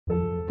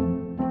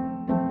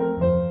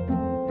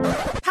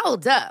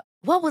Hold up.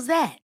 What was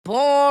that?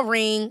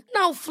 Boring.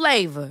 No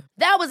flavor.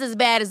 That was as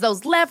bad as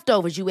those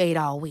leftovers you ate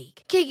all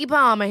week. Keke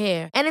Palmer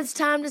here, and it's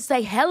time to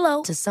say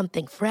hello to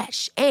something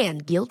fresh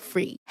and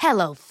guilt-free.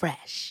 Hello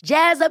Fresh.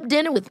 Jazz up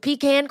dinner with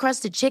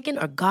pecan-crusted chicken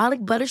or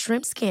garlic butter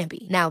shrimp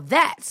scampi. Now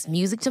that's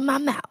music to my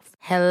mouth.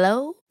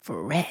 Hello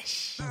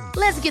Fresh.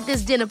 Let's get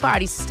this dinner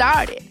party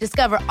started.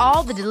 Discover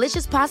all the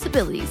delicious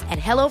possibilities at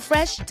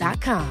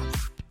hellofresh.com.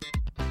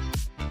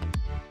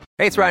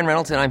 Hey, it's Ryan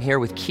Reynolds, and I'm here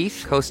with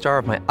Keith, co-star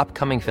of my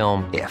upcoming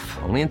film, If,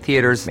 only in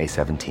theaters May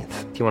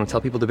 17th. Do you want to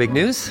tell people the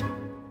big news?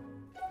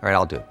 All right,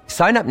 I'll do it.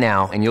 Sign up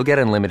now and you'll get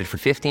unlimited for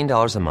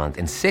 $15 a month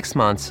and 6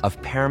 months of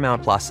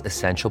Paramount Plus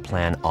Essential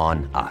Plan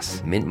on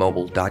us.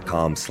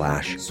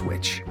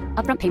 MintMobile.com/switch.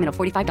 Upfront payment of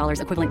 $45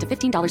 equivalent to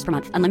 $15 per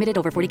month. Unlimited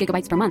over 40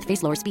 gigabytes per month.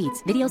 Face lower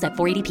speeds. Videos at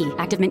 480p.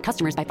 Active Mint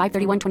customers by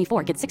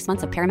 531.24 get 6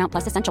 months of Paramount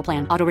Plus Essential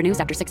Plan. Auto renews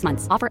after 6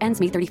 months. Offer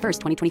ends May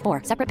 31st,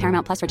 2024. Separate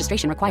Paramount Plus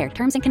registration required.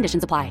 Terms and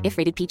conditions apply if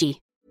rated PG.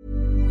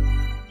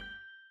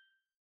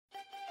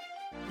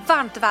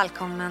 Varmt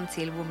välkommen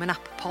till Woman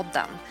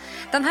Up-podden.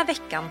 Den här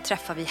veckan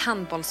träffar vi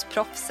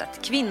handbollsproffset,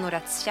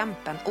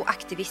 kvinnorättskämpen och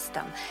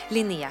aktivisten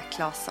Linnea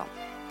Claesson.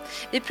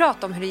 Vi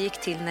pratar om hur det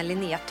gick till när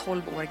Linnea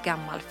 12 år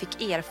gammal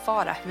fick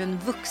erfara hur en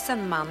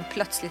vuxen man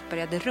plötsligt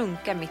började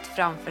runka mitt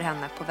framför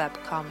henne på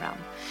webbkameran.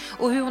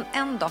 Och hur hon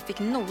en dag fick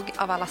nog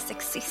av alla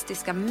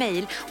sexistiska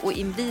mejl och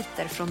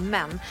inviter från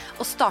män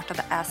och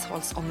startade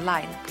Assholes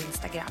Online på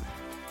Instagram.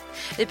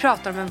 Vi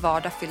pratar om en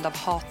vardag fylld av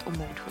hat och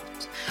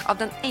mordhot. Av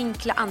den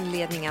enkla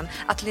anledningen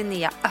att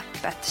Linnea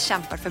öppet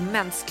kämpar för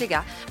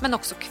mänskliga men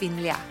också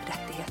kvinnliga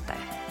rättigheter.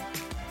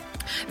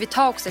 Vi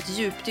tar också ett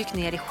djupdyk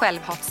ner i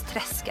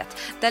självhatsträsket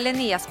där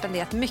Linnea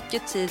spenderat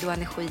mycket tid och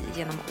energi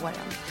genom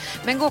åren.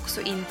 Men går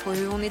också in på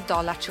hur hon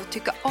idag lärt sig att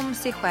tycka om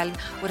sig själv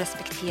och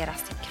respektera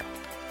sin kropp.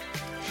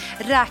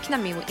 Räkna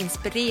med att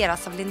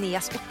inspireras av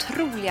Linneas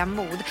otroliga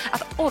mod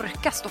att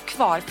orka stå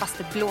kvar fast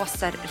det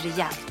blåser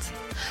rejält.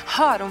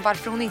 Hör om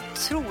varför hon inte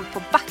tror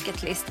på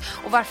bucket list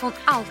och varför hon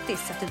alltid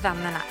sätter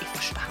vännerna i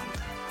första hand.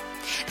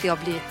 Det har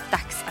blivit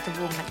dags att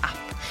Woman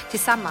Up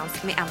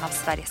tillsammans med en av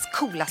Sveriges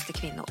coolaste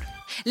kvinnor,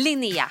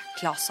 Linnea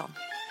Claesson.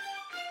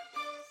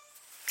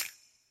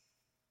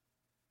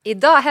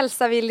 Idag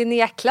hälsar vi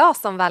Linnea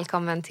Claesson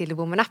välkommen till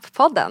Woman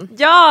Up-podden.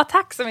 Ja,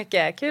 tack så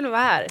mycket. Kul att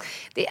vara här.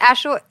 Det är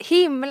så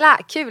himla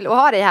kul att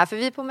ha dig här, för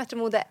vi på Metro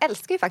Mode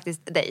älskar ju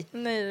faktiskt dig.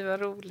 Nej,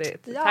 vad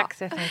roligt. Ja. Tack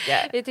så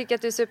mycket. Vi tycker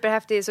att du är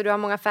superhäftig, så du har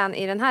många fan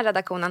i den här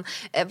redaktionen.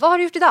 Vad har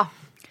du gjort idag?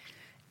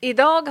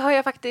 Idag har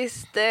jag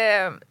faktiskt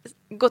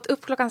gått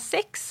upp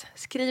 6:00,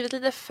 skrivit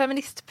lite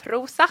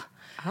feministprosa.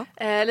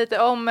 Lite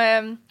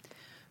om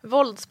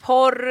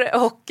våldsporr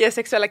och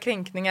sexuella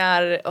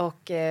kränkningar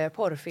och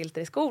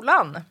porrfilter i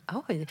skolan.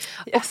 Oj.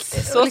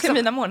 Yes, så ser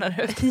mina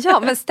månader ut. Ja,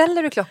 men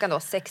ställer du klockan då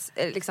 6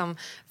 liksom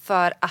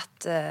för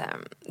att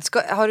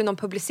har du någon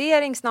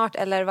publicering snart,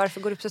 eller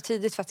varför går du upp så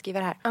tidigt för att skriva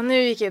det här? Ja,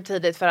 nu gick jag upp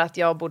tidigt för att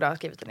jag borde ha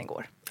skrivit den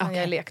igår. Men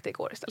jag lekte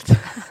igår istället.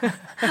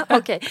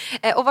 Okej.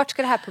 Och vart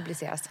ska det här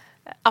publiceras?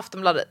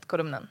 Aftonbladet,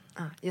 kolumnen.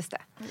 Ja, just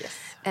det.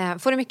 Yes.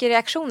 Får du mycket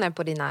reaktioner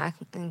på dina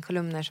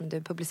kolumner som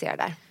du publicerar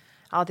där?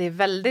 Ja, det är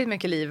väldigt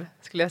mycket liv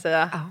skulle jag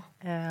säga.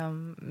 Ja.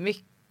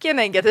 Mycket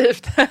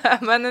negativt,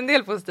 men en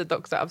del positivt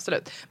också,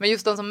 absolut. Men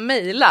just de som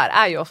mejlar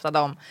är ju ofta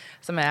de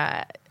som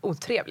är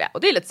otrevliga.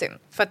 Och det är lite synd,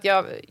 för att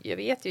jag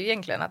vet ju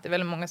egentligen att det är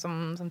väldigt många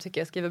som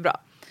tycker jag skriver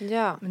bra.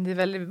 Ja. Men det är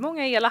väldigt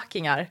många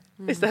elakingar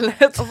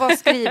istället. Och vad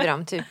skriver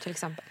de typ till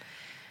exempel?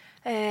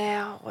 Det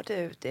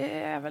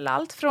är väl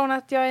allt från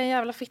att jag är en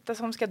jävla fitta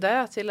som ska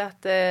dö till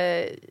att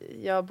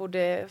jag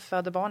borde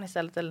föda barn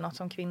istället, eller något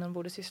som kvinnor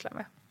borde syssla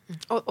med.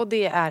 Och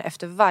det är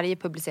efter varje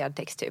publicerad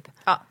text typ?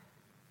 Ja.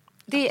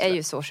 Det är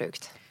ju så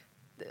sjukt.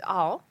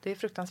 Ja, det är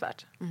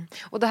fruktansvärt. Mm.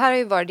 Och det här har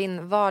ju varit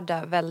din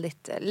vardag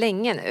väldigt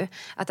länge nu.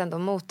 Att ändå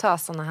motta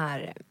såna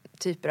här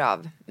typer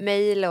av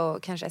mejl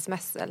och kanske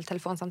sms eller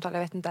telefonsamtal,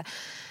 jag vet inte.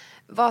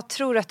 Vad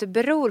tror du att det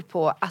beror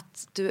på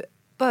att du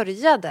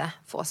började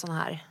få såna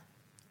här?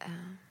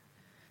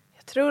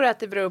 Jag tror att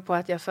det beror på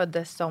att jag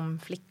föddes som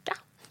flicka.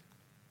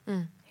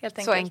 Helt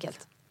enkelt. Så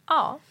enkelt?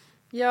 Ja.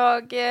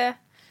 Jag,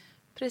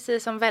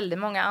 precis som väldigt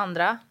många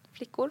andra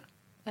flickor,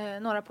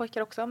 några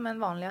pojkar också, men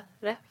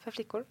vanligare för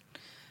flickor,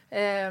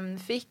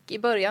 fick i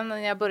början när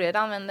jag började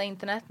använda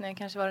internet, när jag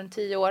kanske var runt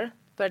 10 år,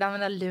 började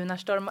använda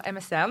Lunarstorm och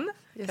MSN.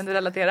 Just. Kan du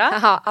relatera?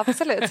 Ja,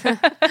 absolut.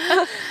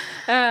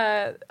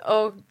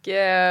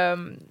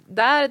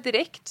 Där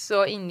direkt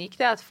så ingick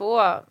det att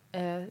få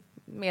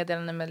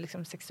meddelanden med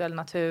liksom sexuell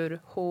natur,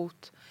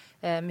 hot,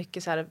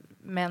 mycket så här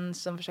män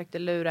som försökte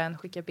lura en,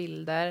 skicka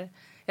bilder.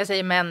 Jag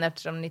säger män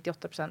eftersom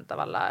 98% av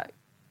alla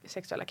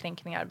sexuella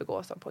kränkningar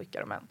begås av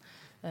pojkar och män.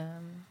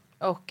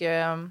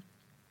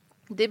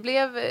 Det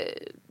blev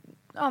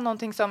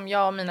någonting som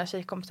jag och mina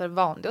tjejkompisar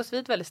vande oss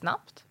vid väldigt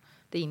snabbt.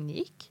 Det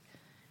ingick.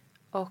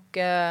 Och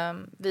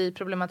vi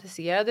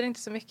problematiserade det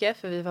inte så mycket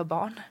för vi var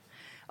barn.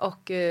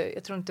 Och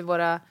jag tror inte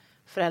våra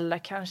föräldrar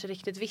kanske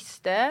riktigt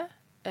visste.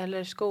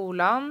 Eller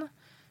skolan.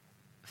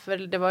 För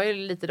det var ju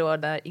lite då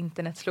där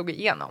internet slog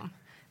igenom.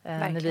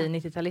 När vi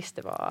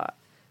 90-talister var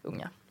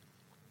unga.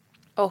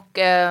 Och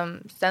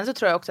sen så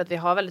tror jag också att vi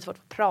har väldigt svårt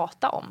att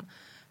prata om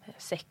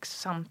sex,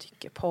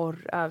 samtycke,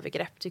 porr,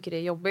 övergrepp. Tycker det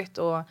är jobbigt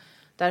och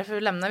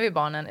därför lämnar vi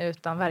barnen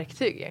utan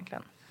verktyg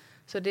egentligen.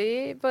 Så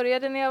det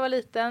började när jag var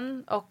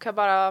liten och har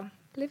bara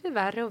blivit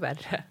värre och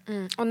värre.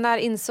 Och när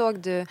insåg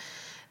du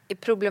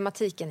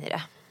problematiken i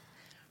det?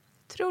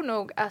 Jag tror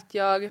nog att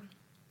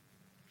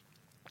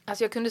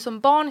jag kunde som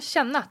barn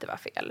känna att det var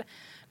fel.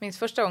 Minns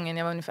första gången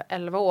jag var ungefär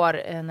 11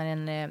 år när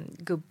en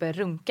gubbe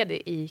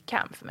runkade i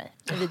cam för mig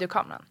med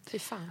videokameran. Fy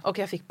fan. Och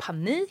jag fick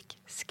panik,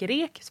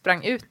 skrek,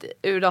 sprang ut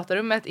ur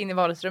datarummet in i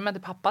vardagsrummet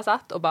där pappa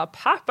satt och bara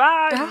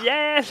pappa,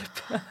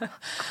 hjälp!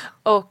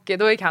 Och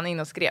då gick han in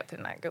och skrev till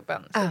den här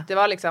gubben. Så det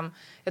var liksom,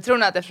 jag tror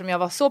nog att eftersom jag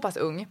var så pass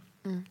ung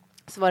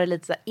så var det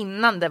lite så här,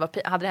 innan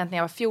det hade det hänt när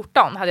jag var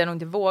 14 hade jag nog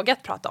inte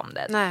vågat prata om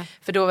det. Nej.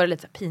 För då var det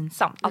lite så här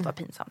pinsamt. Allt var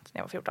pinsamt när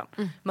jag var 14.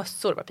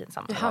 Mössor var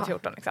pinsamt när jag var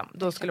 14. Liksom.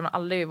 Då skulle man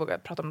aldrig våga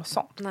prata om något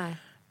sånt. Nej.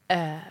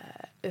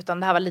 Utan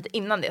det här var lite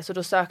innan det. Så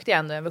då sökte jag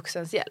ändå en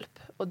vuxens hjälp.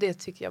 Och det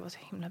tyckte jag var så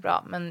himla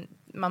bra. Men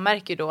man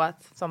märker ju då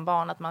att som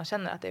barn att man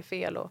känner att det är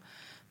fel.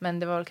 Men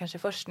det var väl kanske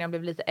först när jag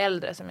blev lite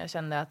äldre som jag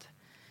kände att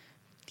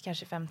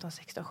kanske 15,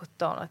 16,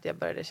 17 att jag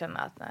började känna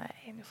att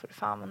nej, nu får det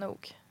fan vara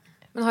nog.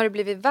 Men har det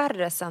blivit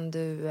värre sen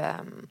du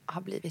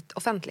har blivit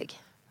offentlig?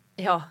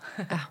 Ja.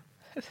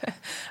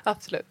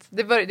 Absolut.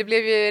 Det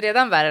blev ju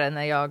redan värre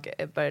när jag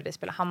började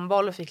spela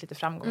handboll och fick lite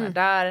framgångar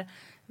där.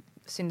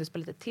 Syndes på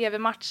lite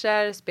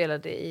tv-matcher,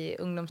 spelade i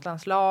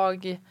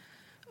ungdomslandslag.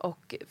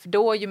 Och för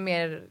då ju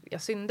mer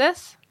jag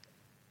syndes,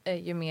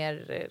 ju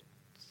mer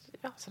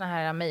såna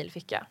här mejl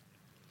fick jag.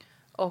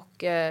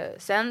 Och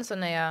sen så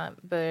när jag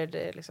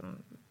började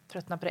liksom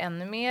tröttna på det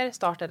ännu mer,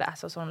 startade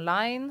ASOS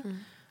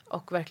online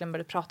och verkligen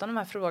började prata om de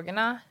här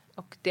frågorna.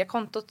 Och det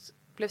kontot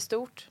blev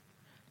stort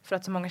för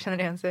att så många känner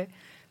igen sig.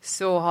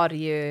 Så har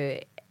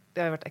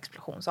det har varit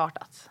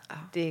explosionsartat. Ja.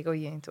 Det går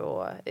ju inte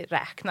att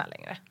räkna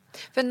längre.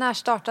 För när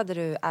startade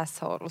du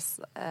Assholes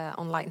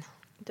online?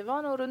 Det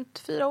var nog runt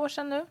 4 år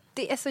sedan nu.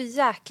 Det är så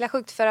jäkla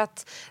sjukt för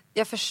att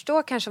jag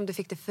förstår kanske om du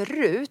fick det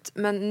förut.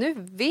 Men nu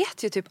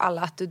vet ju typ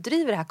alla att du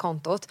driver det här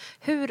kontot.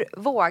 Hur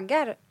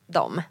vågar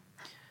de?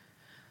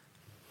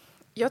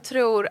 Jag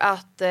tror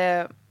att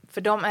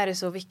för dem är det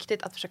så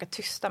viktigt att försöka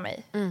tysta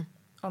mig.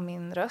 Och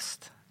min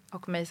röst.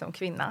 Och mig som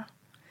kvinna.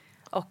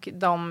 Och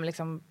de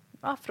liksom,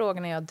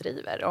 frågorna jag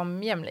driver.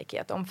 Om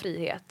jämlikhet, om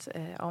frihet.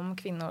 Om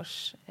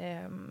kvinnors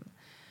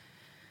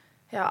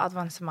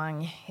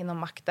avancemang inom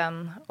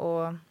makten.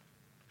 Och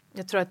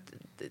jag tror att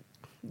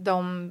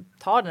de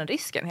tar den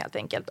risken helt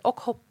enkelt. Och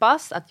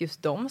hoppas att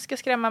just de ska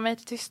skrämma mig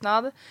till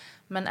tystnad.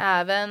 Men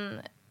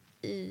även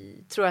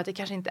tror jag att det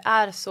kanske inte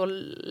är så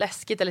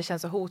läskigt eller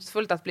känns så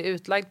hotfullt att bli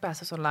utlagd på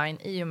ASOS online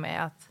i och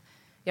med att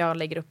jag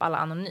lägger upp alla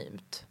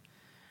anonymt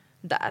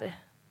där.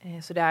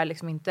 Så det är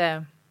liksom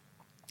inte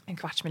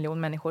 250 000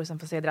 människor som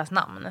får se deras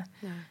namn.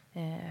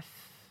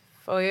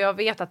 Och jag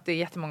vet att det är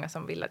jättemånga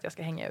som vill att jag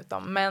ska hänga ut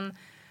dem. Men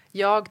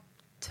jag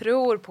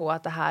tror på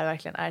att det här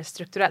verkligen är ett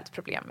strukturellt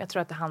problem. Jag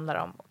tror att det handlar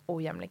om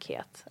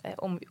ojämlikhet.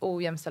 Om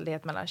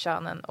ojämställdhet mellan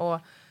könen. Och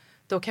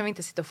då kan vi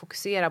inte sitta och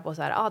fokusera på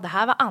så här, det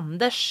här var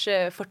Anders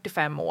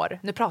 45 år.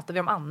 Nu pratar vi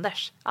om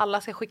Anders.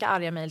 Alla ska skicka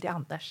arga mejl till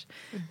Anders.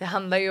 Det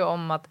handlar ju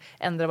om att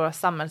ändra våra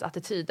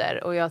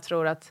samhällsattityder. Och jag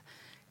tror att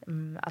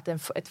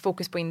ett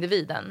fokus på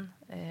individen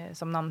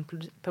som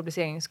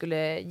namnpublicering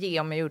skulle ge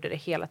om jag gjorde det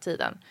hela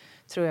tiden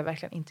tror jag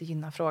verkligen inte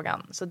gynnar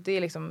frågan. Så det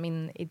är liksom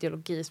min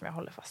ideologi som jag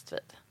håller fast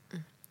vid.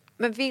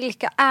 Men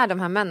vilka är de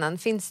här männen?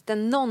 Finns det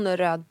någon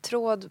röd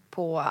tråd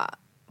på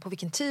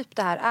vilken typ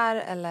det här är?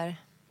 Eller?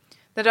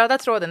 Den röda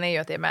tråden är ju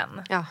att det är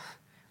män. Ja.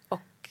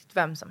 Och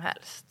vem som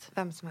helst.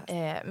 Vem som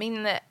helst.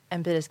 Min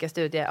empiriska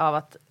studie av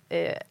att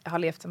ha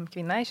levt som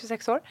kvinna i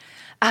 26 år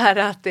är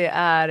att det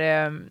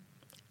är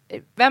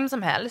vem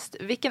som helst,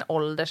 vilken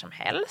ålder som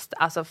helst.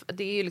 Alltså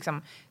det är ju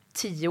liksom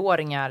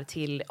 10-åringar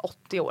till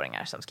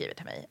 80-åringar som skriver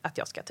till mig att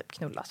jag ska typ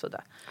knullas och dö.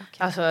 Okay.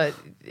 Alltså,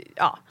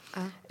 ja. Så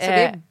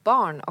det är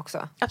barn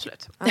också?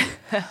 Absolut.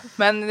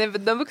 Men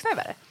de vuxna är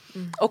värre.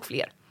 Och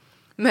fler.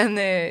 Men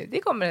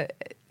det kommer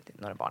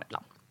några barn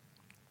ibland.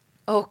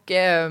 Och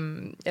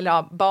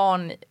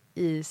barn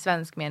i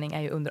svensk mening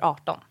är ju under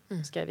 18.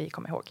 Ska vi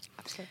komma ihåg.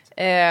 Absolut.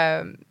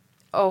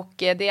 Och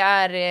det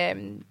är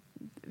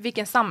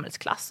vilken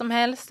samhällsklass som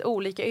helst,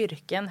 olika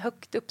yrken,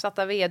 högt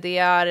uppsatta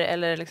vd:ar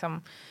eller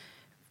liksom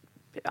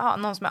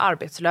någon som är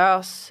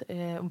arbetslös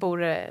och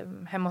bor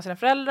hemma hos sina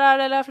föräldrar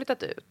eller har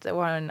flyttat ut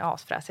och har en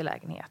asfräsig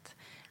lägenhet.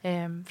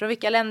 Från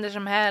vilka länder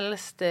som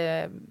helst,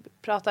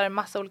 pratar en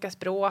massa olika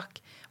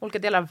språk, olika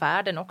delar av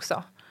världen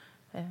också.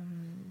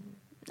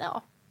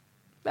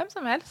 Vem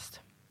som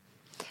helst.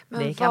 Men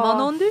det kan vara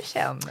någon du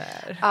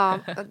känner.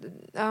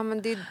 Ja,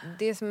 men det är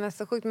det som är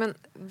så sjukt. Men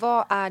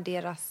vad är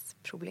deras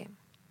problem?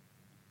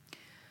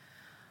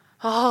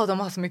 De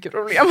har så mycket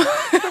problem.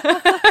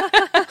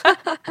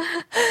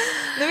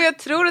 Men jag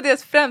tror att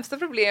deras främsta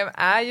problem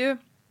är ju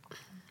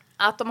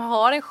att de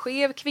har en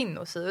skev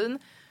kvinnosyn.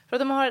 För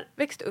att de har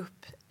växt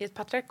upp i ett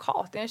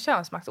patriarkat, i en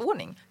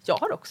könsmaktsordning. Jag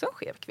har också en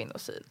skev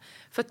kvinnosyn.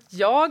 För att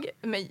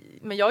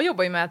jag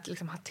jobbar ju med att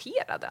liksom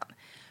hantera den.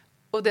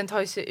 Och den tar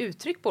ju sig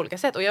uttryck på olika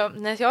sätt. Och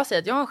när jag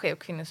säger att jag har en skev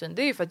kvinnosyn,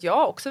 det är ju för att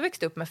jag också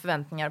växte upp med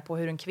förväntningar på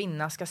hur en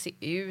kvinna ska se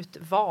ut,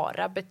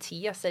 vara,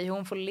 bete sig, hur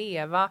hon får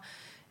leva.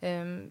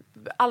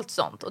 Allt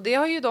sånt. Och det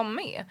har ju de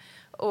med.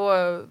 Och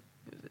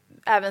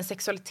även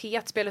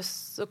sexualitet spelar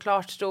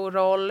såklart stor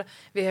roll.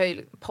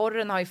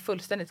 Porren har ju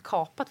fullständigt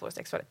kapat vår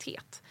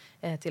sexualitet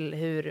till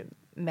hur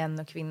män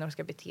och kvinnor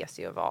ska bete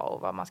sig och vara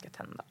och vad man ska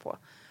tända på.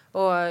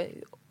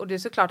 Och det är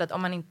såklart att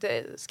om man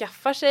inte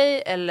skaffar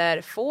sig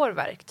eller får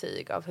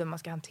verktyg av hur man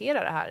ska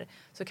hantera det här,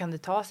 så kan det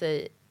ta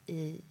sig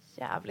i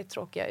jävligt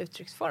tråkiga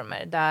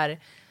uttrycksformer där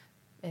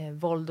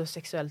våld och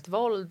sexuellt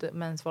våld,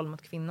 mäns våld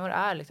mot kvinnor,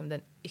 är liksom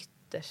den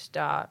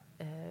yttersta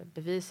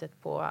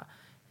beviset på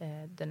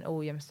den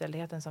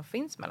ojämställdheten som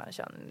finns mellan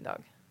könen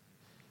idag.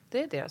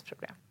 Det är deras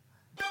problem.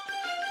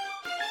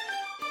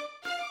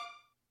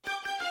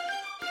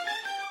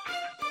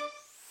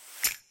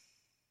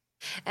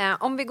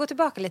 Om vi går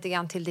tillbaka lite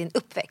grann till din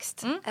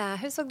uppväxt.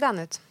 Hur såg den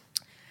ut?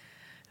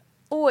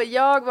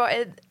 Jag var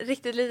ett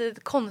riktigt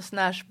litet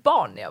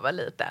konstnärsbarn när jag var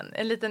liten.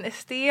 En liten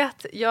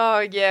estet.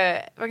 Jag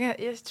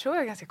tror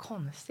jag är ganska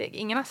konstig.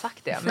 Ingen har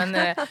sagt det. Men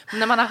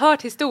när man har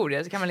hört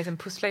historier så kan man liksom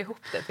pussla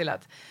ihop det till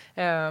att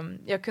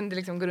jag kunde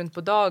liksom gå runt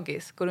på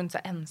dagis. Gå runt så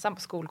ensam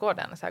på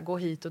skolgården. Så här, gå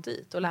hit och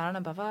dit. Och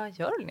lärarna bara, vad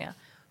gör du nu?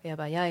 Och jag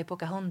bara, jag är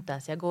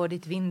Pocahontas, jag går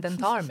dit vinden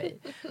tar mig.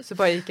 Så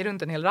bara gick jag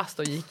runt en hel rast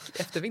och gick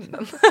efter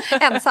vinden.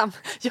 Ensam?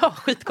 Ja,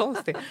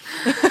 skitkonstig.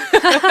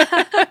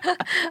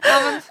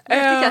 Ja,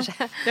 men det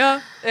kanske.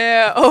 Ja,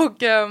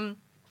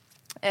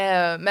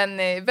 men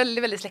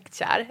väldigt, väldigt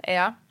släktkär är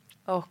jag.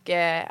 Och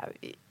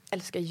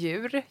älskar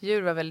djur.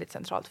 Djur var väldigt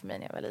centralt för mig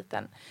när jag var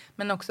liten.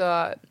 Men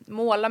också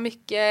måla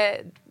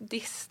mycket,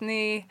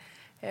 Disney,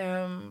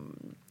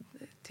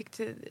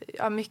 tyckte,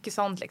 mycket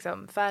sånt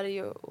liksom.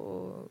 Färg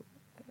och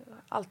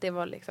allt det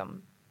var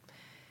liksom,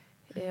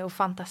 och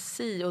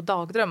fantasi och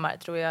dagdrömmar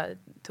tror jag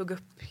tog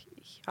upp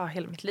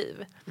hela mitt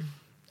liv.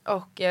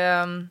 Och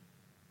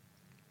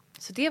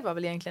så det var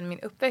väl egentligen min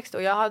uppväxt.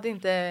 Och jag hade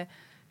inte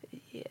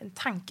en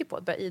tanke på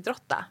att börja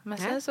idrotta. Men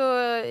sen så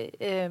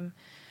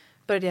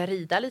började jag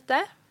rida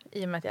lite.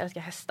 I och med att jag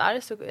älskar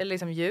hästar, eller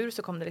liksom djur,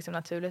 så kom det liksom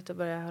naturligt att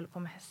börja hålla på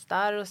med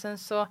hästar. Och sen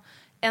så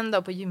en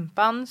dag på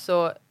gympan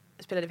så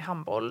spelade vi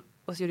handboll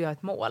och så gjorde jag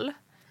ett mål.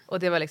 Och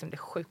det var liksom det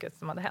sjukaste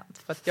som hade hänt.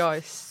 För att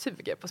jag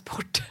suger på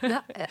sport.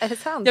 Ja, är det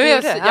sant?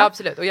 Ja,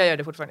 absolut. Och jag gör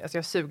det fortfarande. Alltså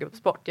jag suger på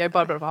sport. Jag är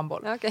bara bra på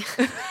handboll. Ja, okej.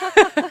 Jag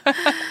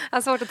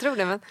har svårt att tro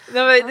det, men... Det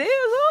är så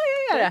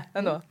jag gör det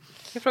ändå.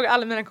 Jag frågar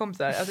alla mina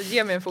kompisar. Alltså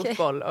ge mig en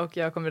fotboll och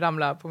jag kommer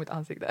ramla på mitt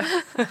ansikte.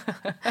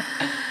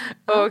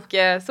 Och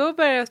så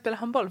började jag spela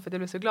handboll för att jag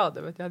blev så glad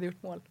över att jag hade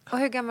gjort mål. Och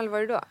hur gammal var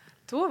du då?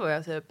 Då var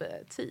jag typ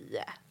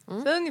 10.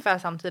 Så ungefär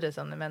samtidigt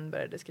som när män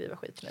började skriva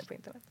skit till mig på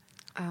internet.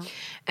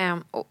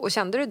 Och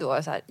kände du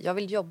då så här, jag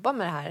vill jobba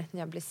med det här när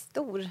jag blir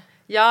stor?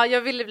 Ja,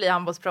 jag ville bli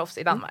handbollsproffs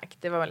i Danmark.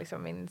 Det var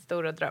liksom min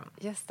stora dröm.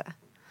 Just det.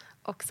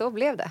 Och så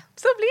blev det.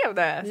 Så blev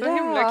det. Så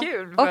himla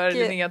kul för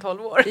Linnea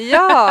 12 år.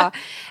 Ja.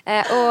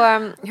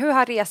 Och hur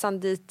har resan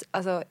dit,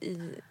 alltså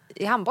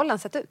i handbollen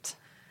sett ut?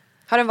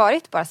 Har den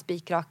varit bara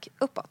spikrak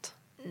uppåt?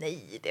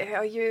 Nej, det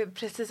har ju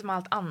precis som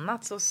allt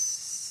annat så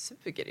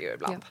suger det ju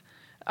ibland. Ja.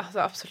 Alltså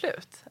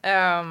absolut.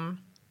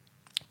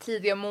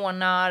 Tidiga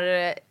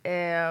månader,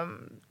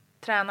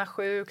 träna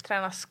sjuk,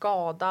 träna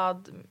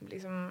skadad,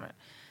 liksom,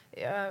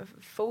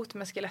 fot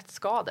med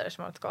skelettskador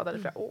som har varit skadade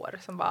i flera år.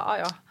 Som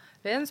bara,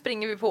 den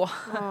springer vi på.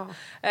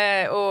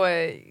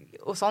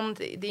 Och sånt,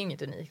 det är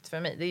inget unikt för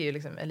mig. Det är ju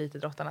liksom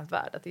elitidrottarnas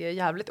värld. Att det är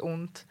jävligt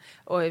ont.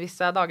 Och i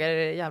vissa dagar är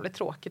det jävligt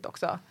tråkigt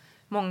också.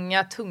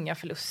 Många tunga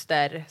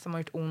förluster som har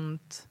gjort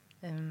ont.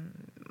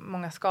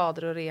 Många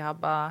skador och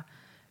rehabba.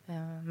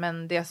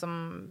 Men det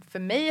som för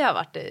mig har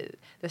varit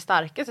det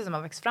starkaste som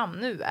har växt fram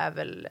nu är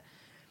väl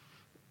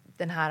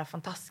den här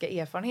fantastiska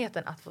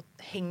erfarenheten att få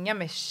hänga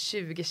med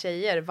 20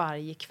 tjejer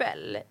varje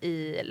kväll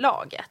i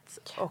laget.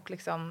 Och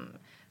liksom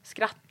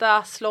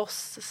skratta,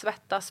 slåss,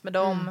 svettas med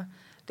dem.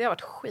 Det har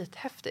varit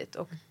skithäftigt.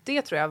 Och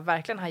det tror jag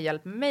verkligen har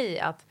hjälpt mig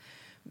att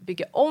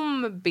bygga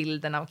om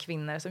bilden av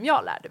kvinnor som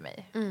jag lärde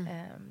mig.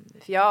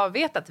 För jag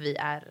vet att vi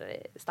är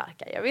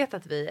starka. Jag vet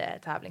att vi är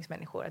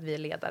tävlingsmänniskor, att vi är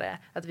ledare,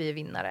 att vi är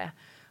vinnare.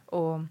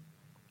 Och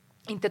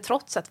inte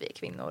trots att vi är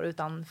kvinnor,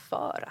 utan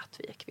för att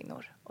vi är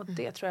kvinnor. Och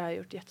det tror jag har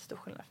gjort jättestor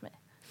skillnad för mig.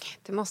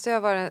 Det måste ju ha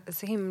varit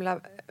så himla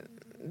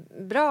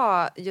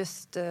bra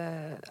just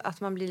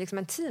att man blir liksom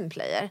en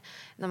teamplayer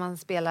när man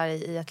spelar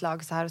i ett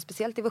lag så här, och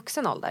speciellt i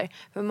vuxen ålder.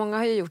 För många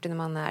har ju gjort det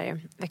när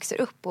man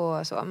växer upp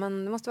och så,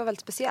 men det måste vara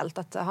väldigt speciellt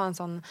att ha en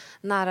sån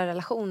nära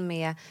relation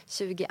med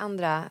 20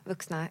 andra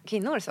vuxna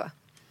kvinnor så.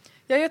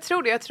 Ja, jag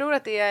tror det. Jag tror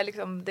att det är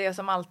liksom det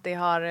som alltid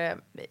har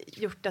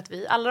gjort att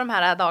vi, alla de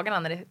här dagarna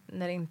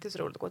när det inte är så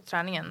roligt att gå till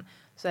träningen,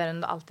 så är det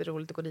ändå alltid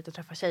roligt att gå dit och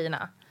träffa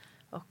tjejerna.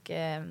 Och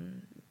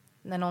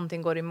när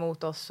någonting går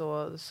emot oss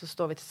så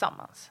står vi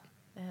tillsammans.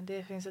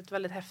 Det finns ett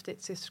väldigt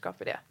häftigt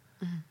systerskap i det.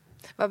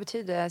 Vad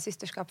betyder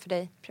systerskap för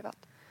dig privat?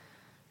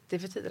 Det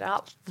betyder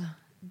allt.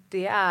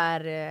 Det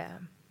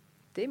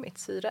är mitt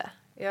syre.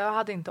 Jag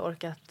hade inte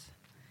orkat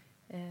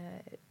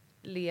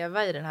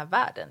leva i den här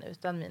världen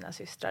utan mina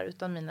systrar,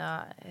 utan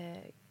mina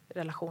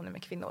relationer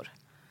med kvinnor.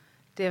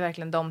 Det är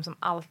verkligen de som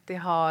alltid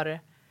har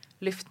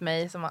lyft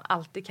mig, som man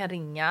alltid kan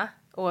ringa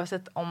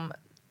oavsett om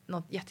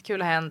något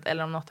jättekul har hänt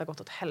eller om något har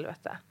gått åt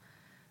helvete.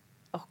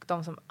 Och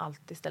de som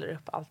alltid ställer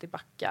upp, alltid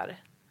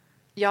backar.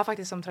 Jag har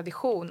faktiskt som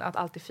tradition att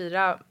alltid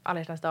fira alla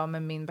hjärtans dag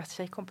med min bästa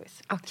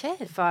tjejkompis.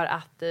 Okej. För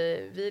att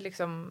vi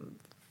liksom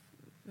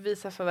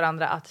visar för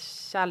varandra att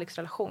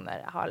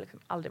kärleksrelationer har liksom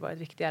aldrig varit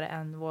viktigare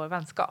än vår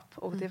vänskap.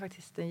 Och det är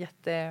faktiskt en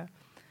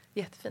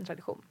jättefin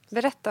tradition.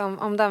 Berätta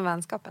om den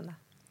vänskapen då.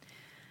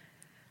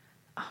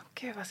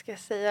 Gud, vad ska jag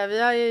säga?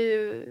 Vi har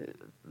ju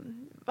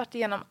varit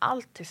igenom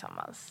allt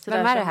tillsammans.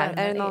 Vem är det här?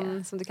 Är det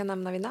någon som du kan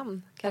nämna vid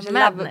namn? Kanske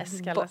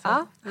Madness kallas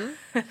det.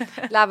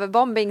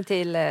 Lovebombing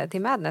till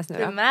Madness nu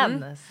då. Till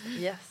Madness,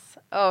 yes.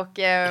 Och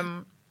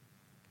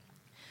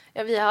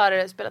vi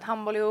har spelat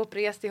handboll ihop,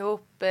 rest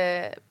ihop,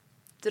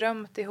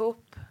 drömt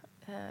ihop,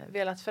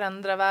 velat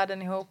förändra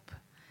världen ihop.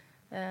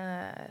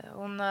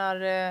 Hon har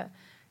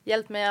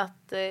hjälpt mig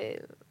att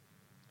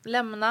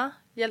lämna,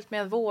 hjälpt mig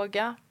att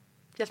våga,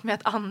 hjälpt mig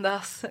att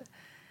andas.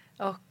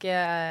 Och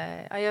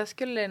jag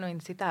skulle nog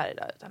inte sitta här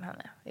idag utan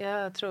henne.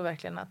 Jag tror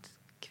verkligen att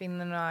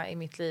kvinnorna i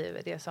mitt liv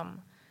är det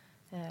som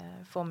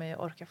får mig att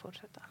orka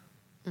fortsätta.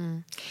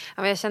 Mm.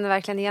 Ja, men jag känner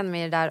verkligen igen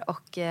mig i det där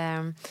och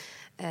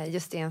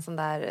just i en sån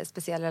där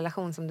speciell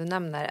relation som du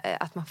nämner,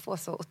 att man får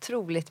så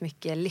otroligt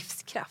mycket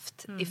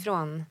livskraft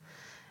ifrån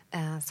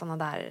såna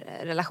där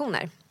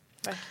relationer.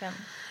 Verkligen.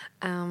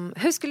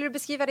 Hur skulle du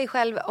beskriva dig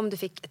själv om du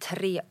fick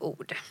 3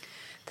 ord?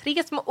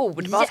 3 små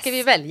ord, vad ska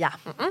vi välja?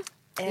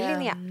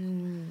 Linnea.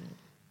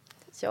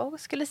 Jag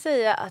skulle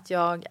säga att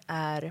jag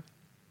är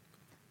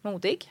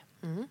modig,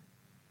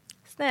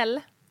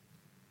 snäll,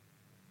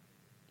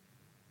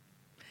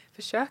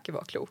 försöker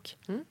vara klok.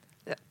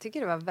 Jag tycker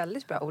det var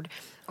väldigt bra ord.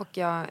 Och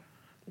jag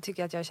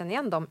tycker att jag känner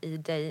igen dem i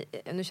dig.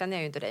 Nu känner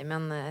jag ju inte dig,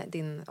 men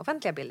din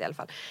offentliga bild i alla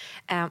fall.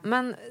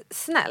 Men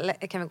snäll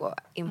kan vi gå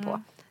in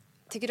på.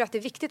 Tycker du att det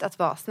är viktigt att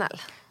vara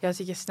snäll? Jag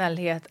tycker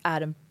snällhet är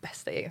den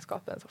bästa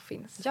egenskapen som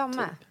finns. Jag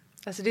med. Typ.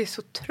 Alltså det är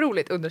så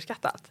otroligt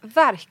underskattat.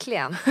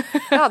 Verkligen.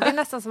 Ja, det är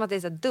nästan som att det är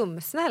så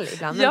dumsnäll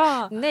ibland.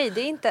 Men nej,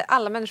 det är inte,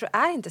 alla människor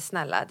är inte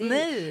snälla.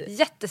 Det är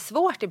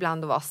jättesvårt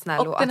ibland att vara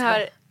snäll. Och den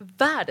här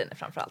världen är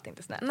framförallt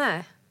inte snäll.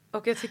 Nej.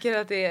 Och jag tycker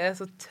att det är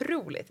så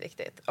otroligt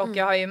viktigt. Och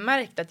jag har ju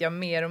märkt att jag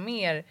mer och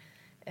mer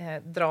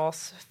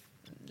dras,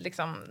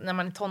 liksom, när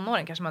man är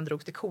tonåring kanske man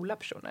drogs till coola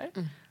personer.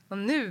 Och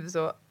nu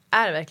så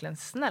är det verkligen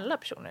snälla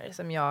personer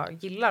som jag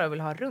gillar och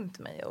vill ha runt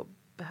mig och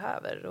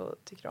behöver och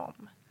tycker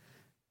om.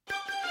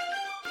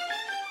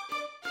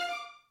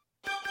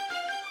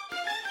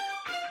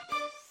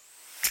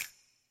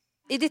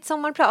 I ditt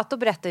sommarprat då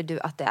berättar du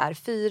att det är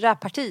 4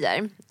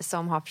 partier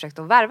som har försökt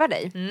att värva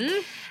dig.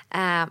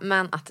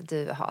 Men att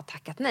du har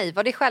tackat nej.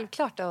 Var det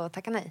självklart att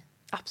tacka nej?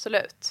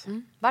 Absolut.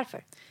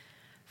 Varför?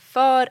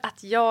 För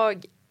att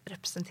jag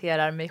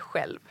representerar mig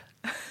själv.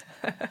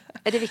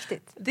 Är det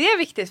viktigt? Det är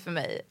viktigt för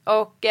mig.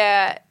 Och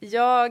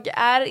jag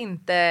är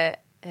inte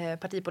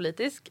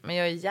partipolitisk, men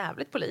jag är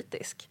jävligt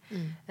politisk.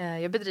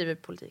 Jag bedriver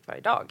politik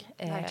varje dag.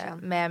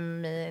 Med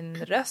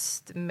min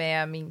röst,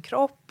 med min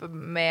kropp,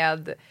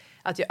 med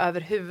att jag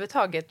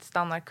överhuvudtaget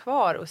stannar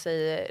kvar och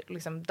säger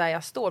liksom, där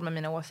jag står med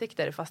mina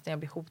åsikter fast jag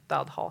blir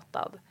hotad,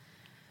 hatad.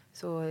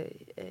 Så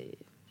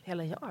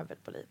hela jag är väl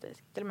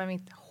politisk. Till och med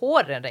mitt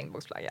hår är en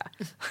regnbågsflagga.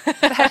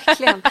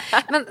 Verkligen.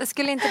 Men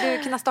skulle inte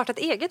du kunna starta ett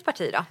eget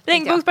parti då?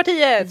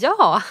 Regnbågspartiet!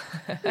 Ja!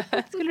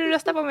 Skulle du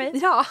rösta på mig?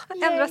 Ja,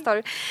 en röstar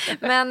du.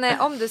 Men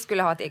om du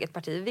skulle ha ett eget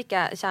parti,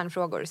 vilka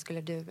kärnfrågor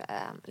skulle du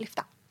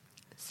lyfta?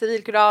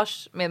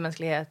 Civilkurage,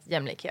 medmänsklighet,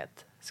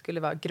 jämlikhet skulle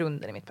vara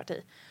grunden i mitt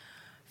parti.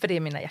 För det är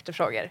mina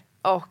hjärtefrågor.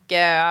 Och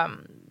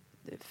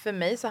för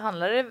mig så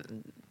handlar det...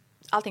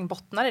 Allting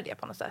bottnar i det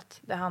på något sätt.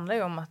 Det handlar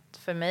ju om att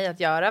för mig att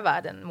göra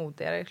världen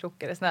modigare,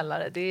 klokare,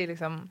 snällare. Det är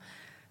liksom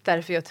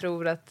därför jag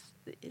tror att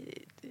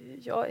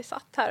jag är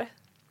satt här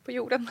på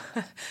jorden.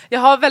 Jag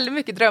har väldigt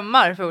mycket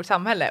drömmar för vårt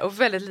samhälle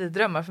och väldigt lite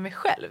drömmar för mig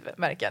själv,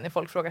 märker jag. När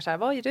folk frågar så här,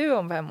 vad är du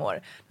om 5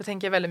 år? Då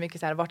tänker jag väldigt mycket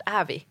så här, vart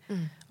är vi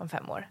om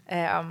 5 år?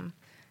 Jag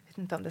vet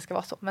inte om det ska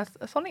vara så, men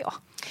sån är jag.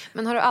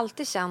 Men har du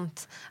alltid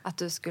känt att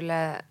du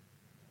skulle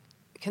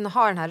kunna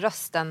ha den här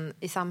rösten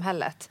i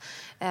samhället?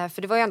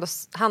 För det var ju ändå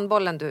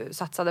handbollen du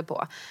satsade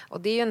på.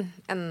 Och det är ju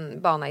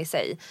en bana i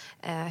sig.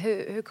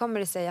 Hur kommer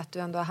det sig att du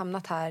ändå har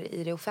hamnat här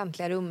i det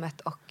offentliga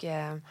rummet och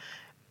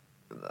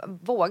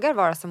vågar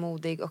vara så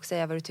modig och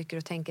säga vad du tycker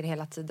och tänker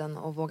hela tiden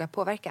och våga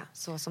påverka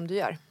så som du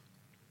gör?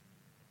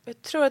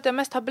 Jag tror att det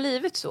mest har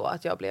blivit så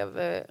att jag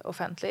blev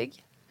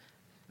offentlig.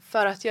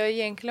 För att jag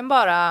egentligen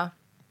bara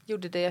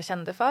gjorde det jag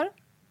kände för.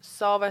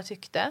 Sa vad jag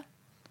tyckte.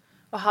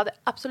 Och hade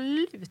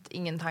absolut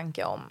ingen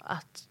tanke om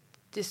att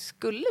det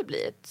skulle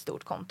bli ett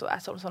stort konto,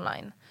 Assholes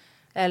Online.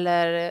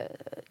 Eller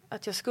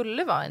att jag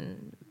skulle vara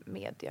en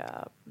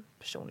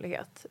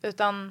mediapersonlighet.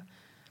 Utan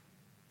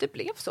det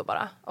blev så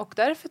bara. Och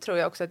därför tror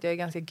jag också att jag är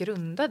ganska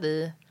grundad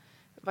i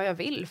vad jag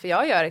vill. För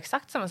jag gör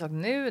exakt samma sak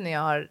nu när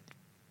jag har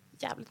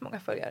jävligt många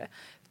följare.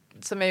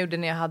 som jag gjorde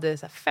när jag hade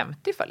så här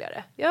 50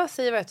 följare. Jag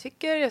säger vad jag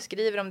tycker, jag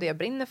skriver om det jag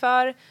brinner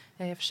för.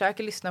 Jag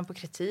försöker lyssna på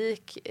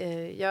kritik.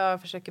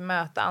 Jag försöker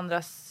möta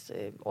andras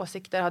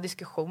åsikter, ha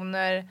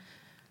diskussioner.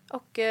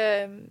 Och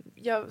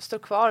jag står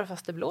kvar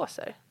fast det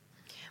blåser.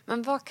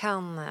 Men vad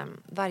kan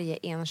varje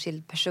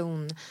enskild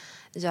person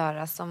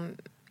göra som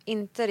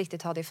inte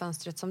riktigt har det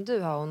fönstret som du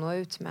har och nå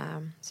ut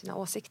med sina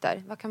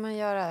åsikter? Vad kan man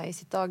göra i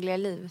sitt dagliga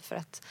liv för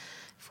att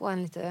få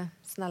en lite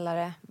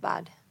snällare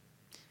värld?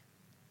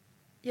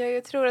 Ja,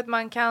 jag tror att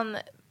man kan...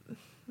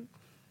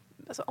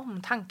 Alltså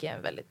omtanke är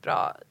en väldigt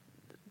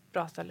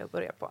bra ställe att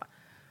börja på.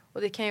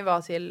 Och det kan ju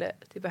vara till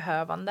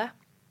behövande.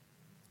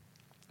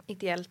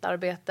 Ideellt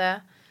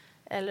arbete.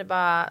 Eller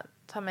bara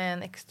ta med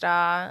en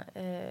extra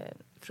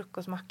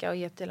frukostmacka och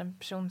ge till en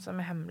person som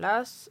är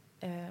hemlös.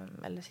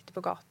 Eller sitter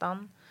på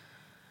gatan.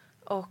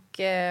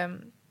 Och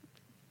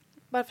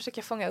bara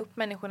försöka fånga upp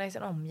människorna i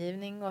sin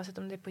omgivning. Oavsett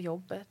om det är på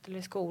jobbet eller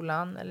i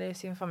skolan eller i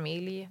sin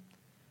familj.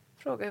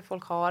 Fråga hur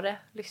folk har det.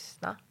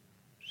 Lyssna.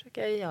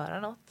 Försöka göra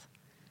något.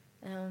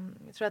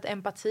 Jag tror att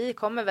empati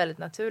kommer väldigt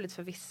naturligt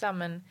för vissa.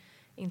 Men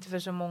inte för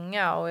så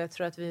många. Och jag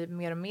tror att vi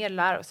mer och mer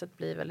lär oss att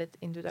bli väldigt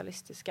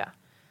individualistiska.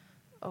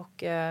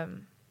 Och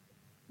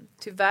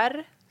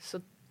tyvärr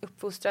så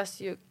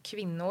uppfostras ju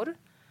kvinnor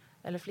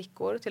eller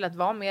flickor till att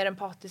vara mer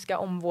empatiska,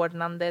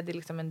 omvårdnande. Det är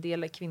liksom en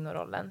del av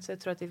kvinnorollen. Så jag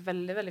tror att det är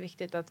väldigt, väldigt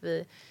viktigt att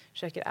vi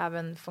försöker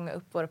även fånga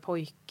upp våra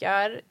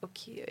pojkar och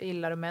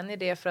killar och män i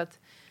det. För att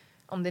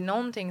om det är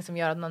någonting som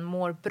gör att man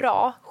mår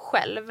bra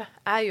själv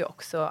är ju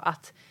också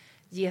att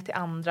ge till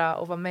andra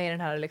och vara med i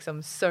den här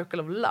liksom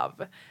circle of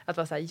love. Att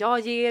vara så här, jag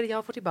ger,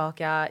 jag får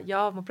tillbaka,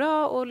 jag mår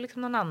bra och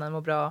liksom någon annan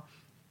mår bra.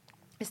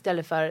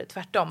 Istället för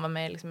tvärtom, vara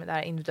med liksom det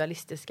här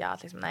individualistiska.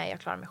 Att liksom, nej, jag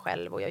klarar mig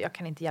själv och jag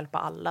kan inte hjälpa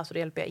alla så då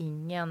hjälper jag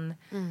ingen.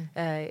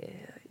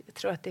 Jag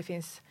tror att det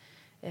finns...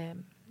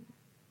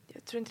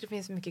 jag tror inte det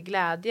finns så mycket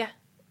glädje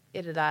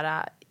i det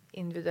där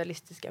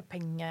individualistiska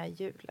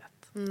pengahjulet.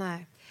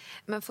 Nej.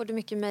 Men får du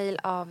mycket mejl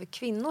av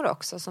kvinnor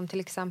också som till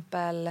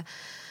exempel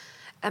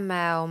är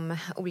med om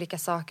olika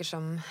saker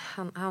som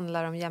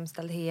handlar om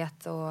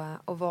jämställdhet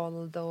och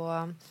våld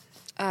och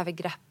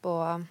övergrepp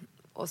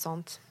och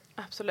sånt?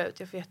 Absolut,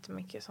 jag får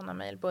jättemycket sådana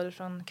mejl. Både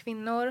från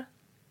kvinnor,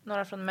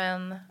 några från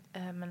män,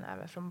 men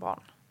även från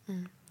barn.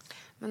 Mm.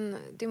 Men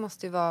det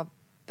måste ju vara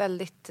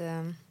väldigt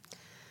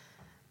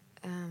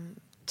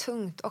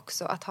tungt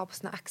också att ha på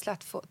sina axlar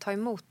att få ta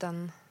emot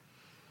den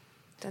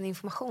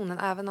informationen.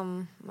 Även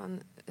om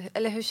man...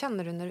 Eller hur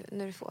känner du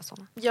när du får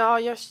sådana? Ja,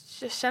 jag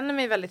känner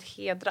mig väldigt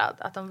hedrad.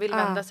 Att de vill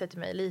vända sig till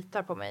mig,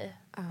 litar på mig.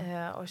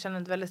 Och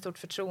känner ett väldigt stort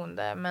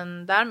förtroende.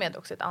 Men därmed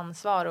också ett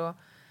ansvar. Och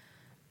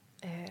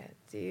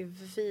det är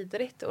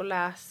vidrigt att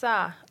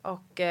läsa.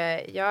 Och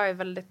jag är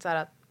väldigt så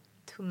här,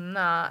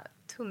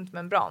 tunt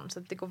membran. Så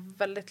det går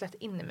väldigt lätt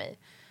in i mig.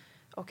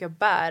 Och jag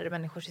bär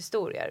människors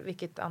historier.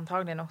 Vilket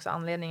antagligen också är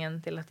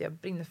anledningen till att jag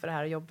brinner för det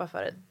här och jobbar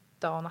för det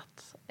dag och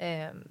natt.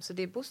 Så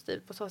det är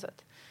positivt på så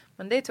sätt.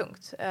 Men det är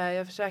tungt.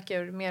 Jag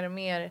försöker mer och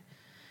mer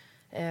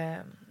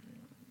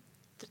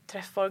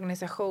träffa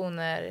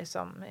organisationer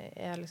som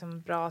är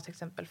liksom bra till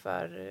exempel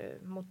för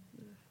mot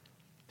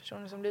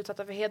personer som blir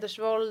utsatta för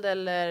hedersvåld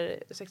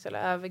eller sexuella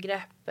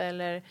övergrepp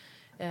eller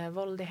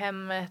våld i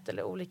hemmet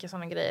eller olika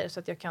sådana grejer. Så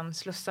att jag kan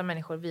slussa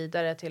människor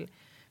vidare till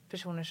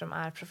personer som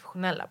är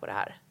professionella på det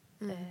här.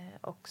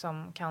 Och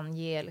som kan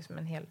ge liksom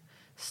en hel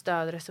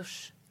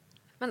stödresurs.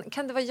 Men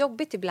kan det vara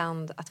jobbigt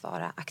ibland att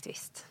vara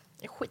aktivist?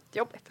 Det är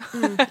skitjobbigt.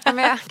 Ja,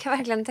 men jag kan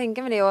verkligen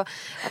tänka mig det. Och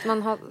att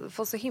man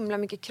får så himla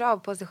mycket krav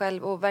på sig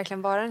själv och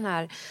verkligen vara den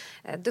här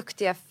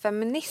duktiga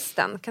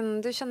feministen.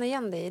 Kan du känna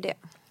igen dig i det?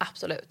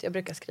 Absolut. Jag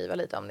brukar skriva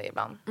lite om det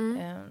ibland.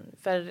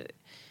 För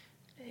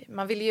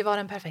man vill ju vara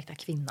den perfekta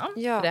kvinnan.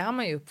 Ja. För det har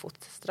man ju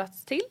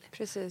uppfostrats till.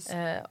 Precis.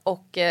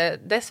 Och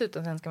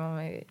dessutom sen ska man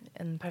vara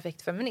en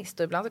perfekt feminist.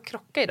 Och ibland så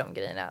krockar ju de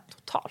grejerna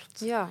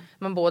totalt. Ja.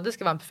 Man både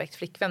ska vara en perfekt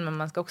flickvän. Men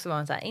man ska också vara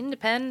en sån här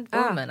independent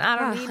woman. I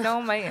don't need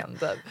no man.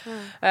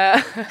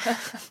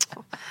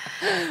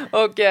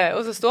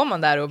 Och så står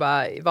man där och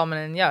bara, vad man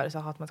än gör så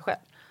hatar man sig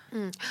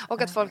själv.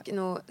 Och att folk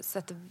nog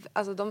sätter,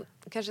 alltså de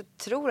kanske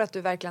tror att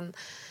du verkligen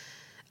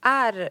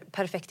är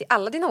perfekt i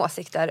alla dina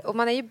åsikter. Och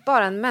man är ju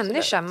bara en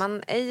människa.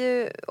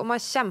 Absolut. Man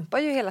kämpar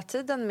ju hela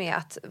tiden med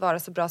att vara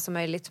så bra som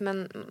möjligt.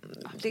 Men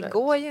absolut. Det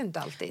går ju inte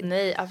alltid.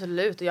 Nej,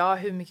 absolut. Och jag har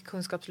hur mycket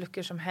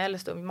kunskapsluckor som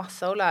helst. Och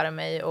massa att lära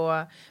mig.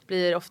 Och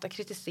blir ofta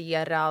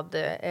kritiserad.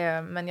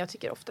 Men jag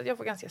tycker ofta att jag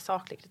får ganska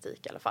saklig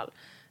kritik i alla fall.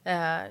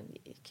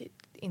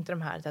 Inte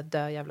de här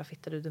dö jävla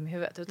fitta du dum i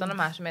huvudet. Utan de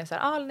här som är så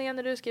här, Linnea,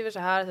 när du skriver så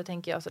här så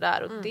tänker jag så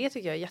där. Och det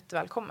tycker jag är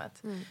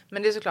jättevälkommet.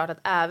 Men det är såklart att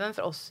även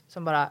för oss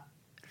som bara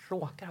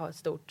råkar ha ett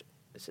stort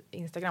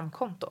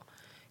Instagramkonto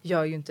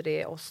gör ju inte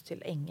det oss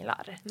till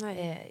änglar.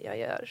 Jag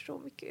gör så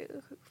mycket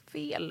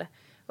fel.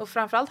 Och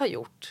framförallt har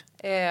gjort.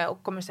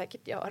 Och kommer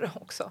säkert göra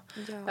också.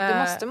 Ja, det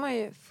måste man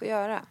ju få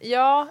göra.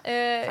 Ja,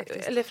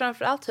 eller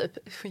framförallt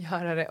typ få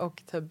göra det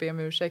och typ be om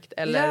ursäkt.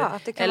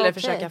 Eller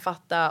försöka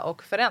fatta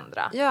och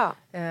förändra. Ja.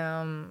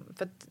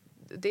 För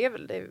det är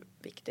väl det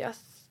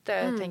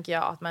viktigaste, tänker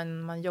jag. Att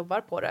man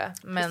jobbar på det.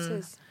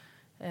 Men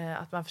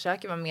Att man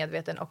försöker vara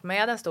medveten, och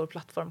med en stor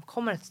plattform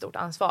kommer ett stort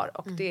ansvar,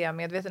 och det är jag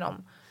medveten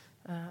om.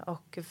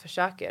 Och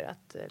försöker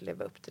att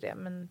leva upp till det,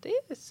 men det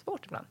är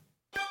svårt ibland.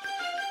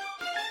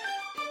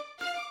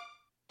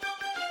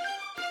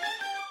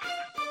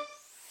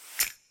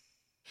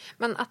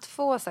 Men att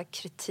få så här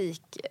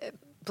kritik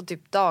på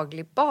typ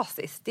daglig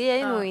basis, det är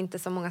ju nog inte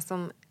så många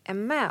som är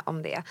med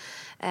om det.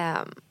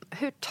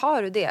 Hur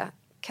tar du det?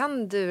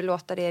 Kan du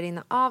låta det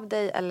rinna av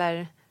dig,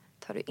 eller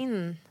tar du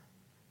in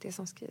det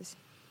som skrivs?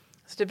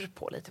 Så det beror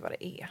på lite vad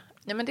det är.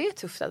 Ja, men det är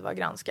tufft att vara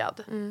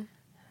granskad.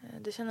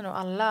 Det känner nog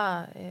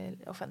alla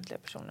offentliga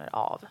personer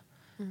av.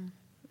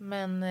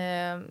 Men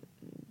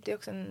det är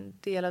också en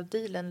del av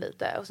dealen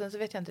lite. Och sen så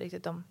vet jag inte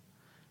riktigt om...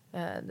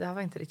 det här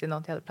var inte riktigt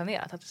något jag hade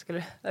planerat, att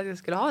jag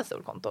skulle ha ett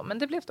stort konto. Men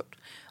det blev stort.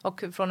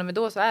 Och från och med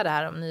då så är det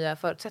här de nya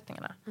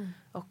förutsättningarna.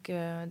 Och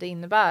det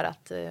innebär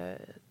att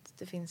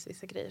det finns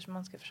vissa grejer som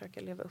man ska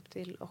försöka leva upp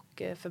till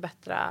och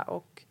förbättra.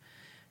 Och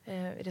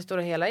i det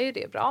stora hela är ju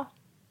det bra.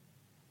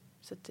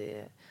 Så att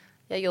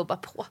jag jobbar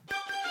på.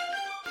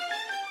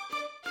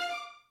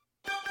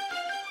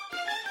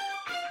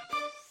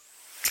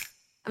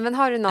 Men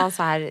har du någon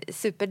så här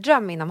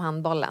superdröm inom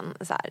handbollen?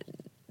 Så här,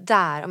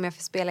 där, om jag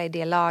får spela i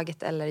det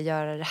laget eller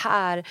göra det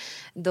här,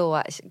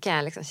 då kan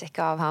jag liksom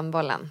checka av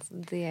handbollen.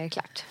 Det är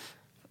klart.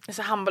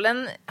 Alltså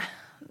handbollen...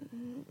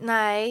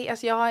 Nej,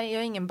 alltså jag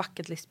är ingen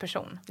bucket list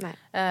person.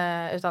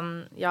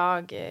 Utan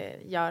jag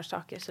gör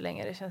saker så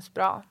länge det känns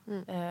bra.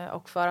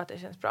 Och för att det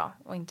känns bra.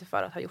 Och inte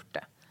för att ha gjort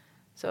det.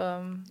 Så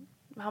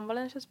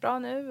handbollen känns bra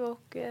nu,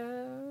 och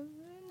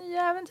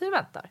nya äventyr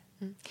väntar.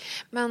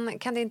 Men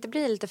kan det inte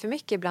bli lite för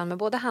mycket ibland med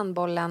både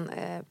handbollen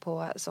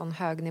på sån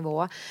hög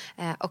nivå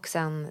och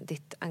sen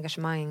ditt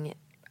engagemang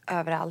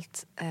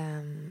överallt,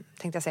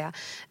 tänkte jag säga,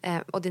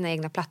 och dina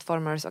egna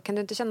plattformar och så? Kan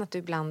du inte känna att du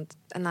ibland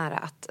är nära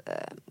att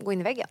gå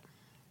in i väggen?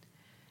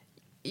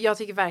 Jag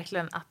tycker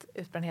verkligen att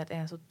utbrändhet är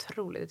en så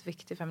otroligt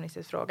viktig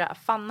feministisk fråga.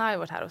 Fanna har ju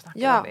varit här och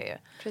snackat om det.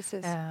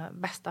 Precis.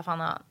 Bästa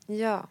Fanna.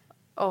 Ja.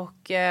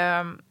 Och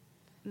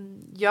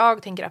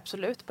jag tänker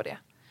absolut på det.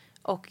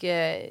 Och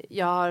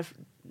jag har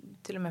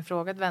till och med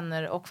frågat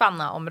vänner och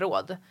Fanna om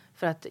råd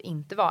för att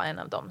inte vara en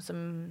av dem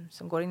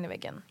som går in i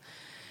väggen.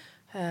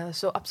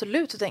 Så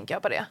absolut så tänker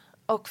jag på det.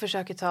 Och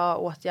försöker ta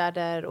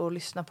åtgärder och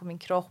lyssna på min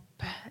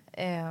kropp.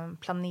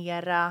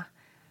 Planera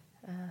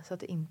så att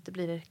det inte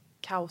blir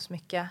kaos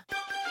mycket.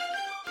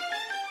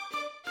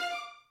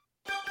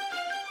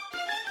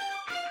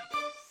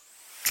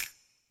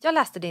 Jag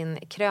läste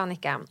din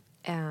krönika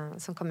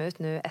som kom ut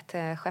nu.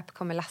 Ett skepp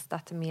kommer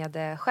lastat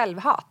med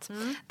självhat.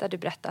 Där du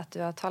berättar att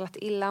du har talat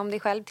illa om dig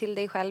själv till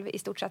dig själv i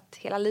stort sett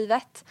hela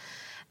livet.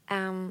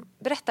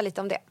 Berätta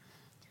lite om det.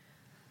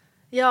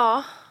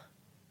 Ja,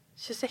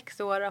 26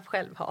 år av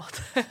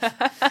självhat.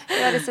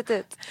 Hur har det sett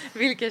ut?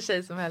 Vilken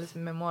tjej som helst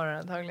med memoarer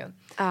antagligen.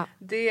 Ja.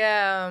 Det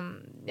är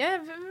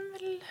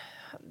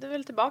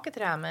väl tillbaka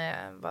till det här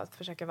med att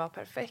försöka vara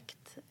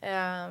perfekt.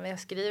 Jag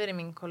skriver i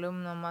min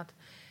kolumn om att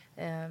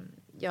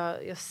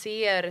jag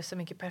ser så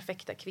mycket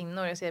perfekta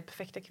kvinnor. Jag ser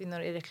perfekta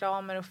kvinnor i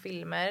reklamer och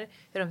filmer.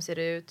 Hur de ser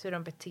ut, hur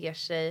de beter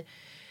sig.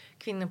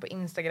 Kvinnor på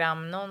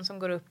Instagram. Någon som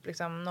går upp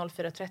liksom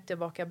 04.30 och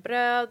bakar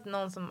bröd.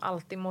 Någon som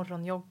alltid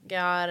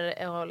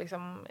morgonjoggar. Och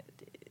liksom,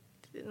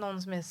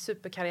 någon som är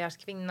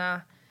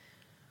superkarriärskvinna.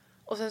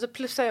 Och sen så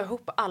plussar jag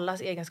ihop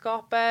allas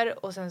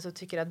egenskaper. Och sen så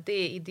tycker jag att det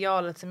är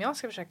idealet som jag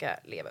ska försöka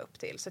leva upp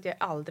till. Så att jag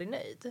är aldrig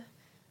nöjd.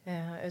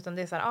 Utan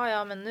det är så här,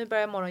 ja men nu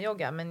börjar jag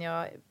morgonjogga.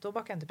 Men då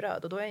bakar jag inte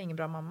bröd. Och då är jag ingen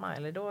bra mamma.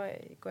 Eller då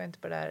går jag inte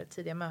på det där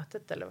tidiga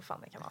mötet. Eller vad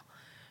fan det kan vara.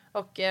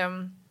 Och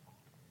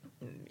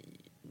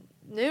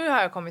nu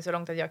har jag kommit så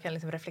långt att jag kan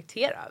liksom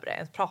reflektera över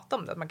det. Prata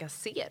om det, att man kan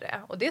se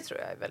det. Och det tror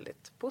jag är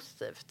väldigt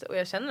positivt. Och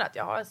jag känner att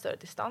jag har en större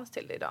distans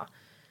till det idag.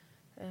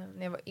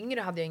 När jag var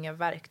yngre hade jag inga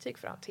verktyg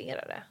för att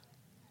hantera det.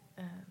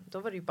 Då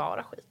var det ju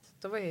bara skit.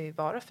 Då var jag ju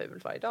bara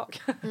ful varje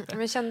dag.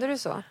 Men kände du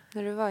så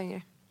när du var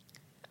yngre?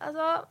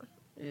 Alltså,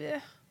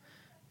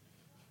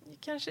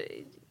 kanske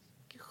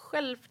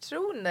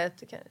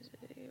självförtroendet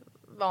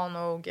var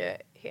nog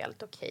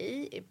helt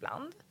okej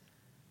ibland.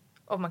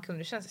 Och man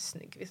kunde känna sig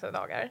snygg vissa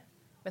dagar.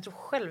 Men jag tror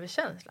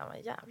självkänslan var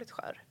jävligt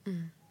skör.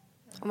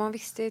 Och man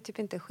visste ju typ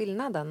inte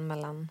skillnaden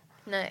mellan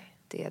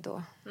det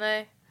då.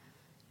 Nej.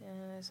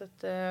 Så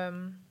att...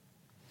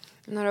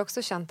 Men har du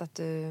också känt att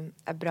du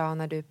är bra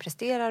när du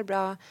presterar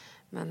bra,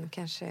 men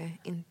kanske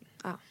inte...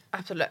 Ja.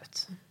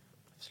 Absolut.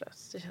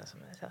 Det känns som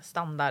en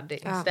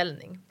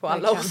standardinställning på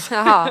alla verkligen. oss.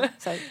 Jaha,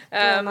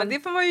 men det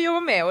får man ju jobba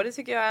med, och det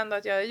tycker jag ändå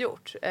att jag har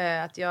gjort.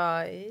 Att jag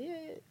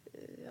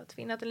har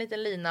tvinnat en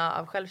liten lina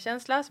av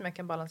självkänsla som jag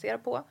kan balansera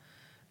på.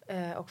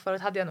 Och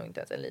förut hade jag nog inte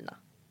ens en lina.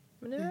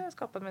 Men nu har jag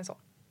skapat mig en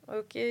sån.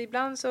 Och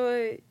ibland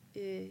så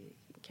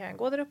kan jag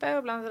gå där uppe och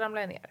ibland så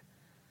ramlar jag ner.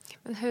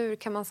 Men hur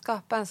kan man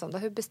skapa en sån då?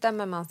 Hur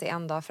bestämmer man sig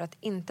en dag för att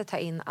inte ta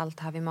in allt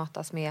det här vi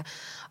matas med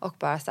och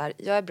bara så här,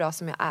 jag är bra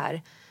som jag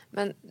är.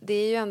 Men det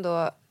är ju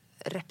ändå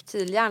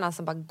reptilhjärnan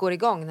som bara går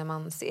igång när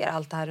man ser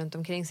allt det här runt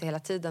omkring sig hela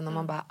tiden och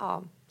man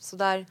bara, så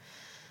där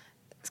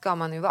ska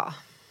man ju vara.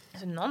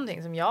 Alltså,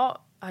 någonting som jag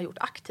har gjort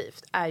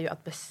aktivt är ju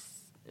att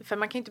För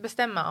man kan ju inte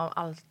bestämma av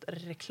allt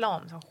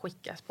reklam som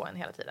skickas på en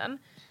hela tiden.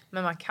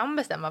 Men man kan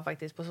bestämma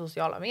faktiskt på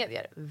sociala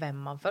medier vem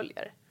man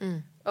följer.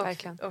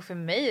 Verkligen. Och för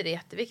mig är det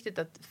jätteviktigt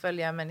att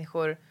följa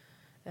människor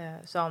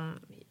som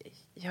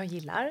jag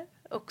gillar.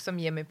 Och som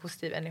ger mig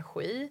positiv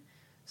energi.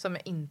 Som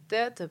jag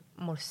inte typ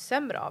mår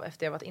sämre av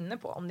efter jag varit inne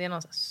på. Om det är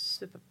någon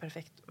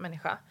superperfekt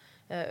människa.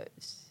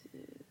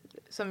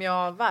 Som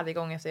jag varje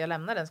gång efter jag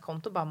lämnar dens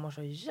konto bara mår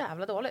så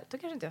jävla dåligt. Då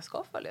kanske inte jag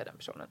ska följa den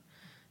personen.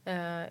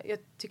 Jag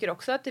tycker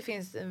också att det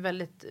finns en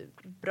väldigt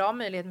bra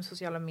möjlighet med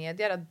sociala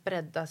medier. Att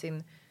bredda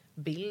sin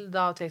bild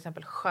av till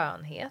exempel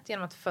skönhet.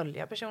 Genom att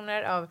följa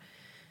personer av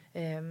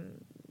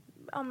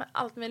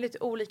allt möjligt.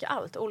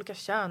 Olika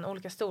kön,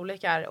 olika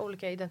storlekar,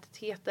 olika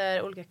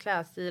identiteter, olika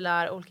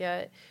klädstilar.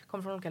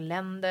 Kommer från olika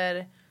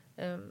länder.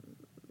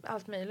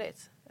 Allt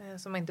möjligt.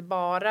 Som inte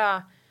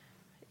bara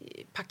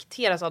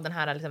paketeras av den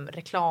här liksom,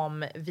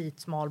 reklam, vit,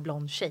 smal,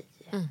 blond tjej.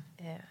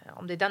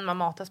 Om det är den man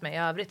matas med i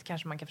övrigt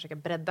kanske man kan försöka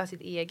bredda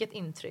sitt eget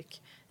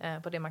intryck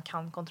på det man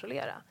kan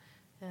kontrollera.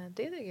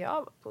 Det tycker jag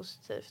var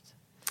positivt.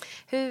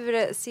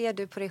 Hur ser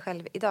du på dig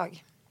själv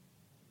idag?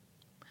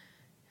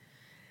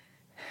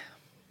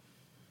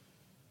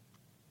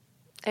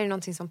 Är det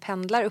någonting som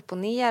pendlar upp och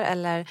ner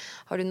eller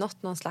har du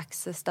nått någon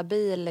slags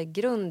stabil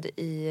grund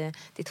i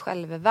ditt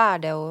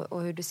självvärde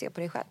och hur du ser på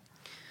dig själv?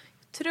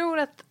 Jag tror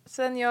att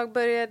sen jag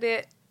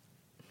började...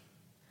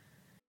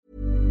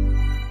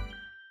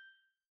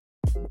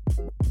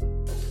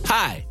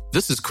 Hi,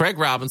 this is Craig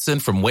Robinson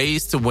from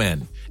Ways to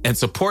Win, and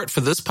support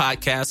for this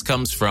podcast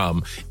comes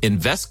from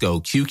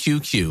Invesco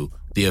QQQ,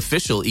 the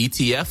official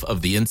ETF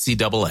of the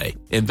NCAA.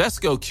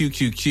 Invesco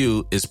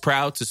QQQ is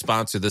proud to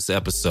sponsor this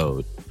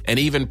episode, and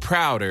even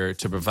prouder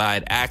to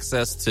provide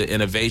access to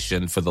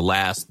innovation for the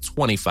last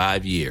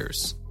 25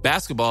 years.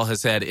 Basketball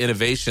has had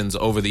innovations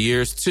over the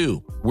years,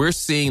 too. We're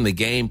seeing the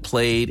game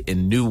played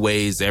in new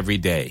ways every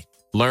day.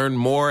 Learn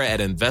more at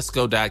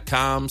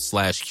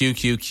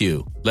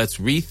Invesco.com/QQQ. Let's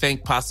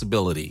rethink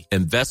possibility.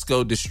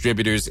 Invesco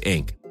Distributors,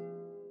 Inc.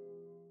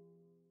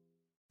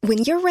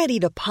 When you're ready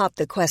to pop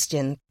the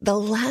question, the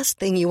last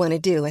thing you want to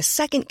do is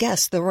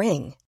second-guess the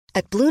ring.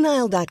 At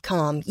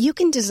BlueNile.com, you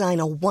can design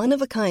a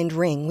one-of-a-kind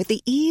ring with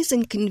the ease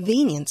and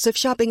convenience of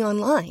shopping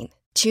online.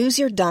 Choose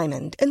your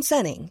diamond and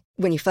setting.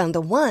 When you find the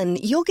one,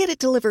 you'll get it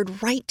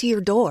delivered right to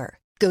your door.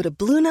 Go to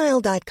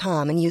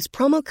BlueNile.com and use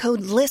promo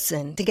code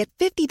LISTEN to get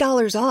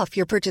 $50 off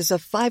your purchase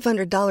of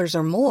 $500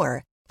 or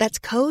more. That's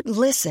code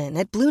LISTEN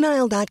at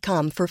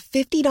BlueNile.com for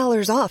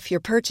 $50 off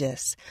your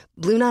purchase.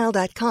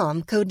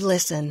 BlueNile.com, code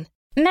LISTEN.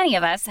 Many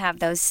of us have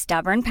those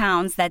stubborn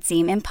pounds that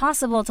seem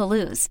impossible to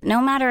lose, no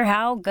matter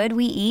how good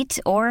we eat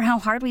or how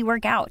hard we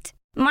work out.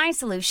 My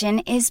solution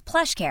is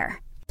PlushCare.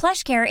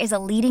 PlushCare is a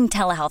leading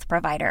telehealth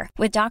provider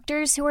with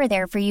doctors who are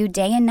there for you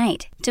day and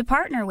night to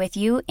partner with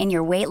you in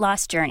your weight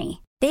loss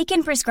journey. They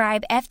can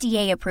prescribe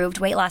FDA-approved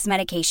weight loss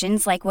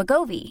medications like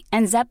Wegovy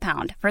and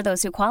Zepbound for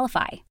those who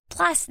qualify.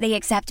 Plus, they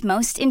accept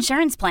most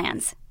insurance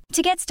plans.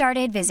 To get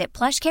started, visit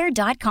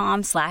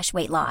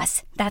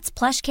plushcare.com/weightloss. That's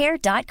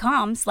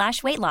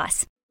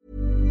plushcare.com/weightloss.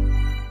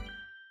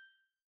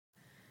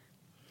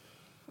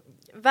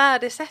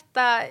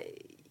 Värdesätta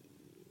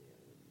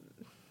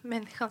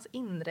människans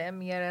inre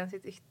mer än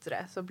sitt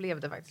yttre, så blev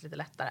det faktiskt lite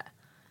lättare.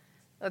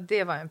 Och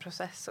det var en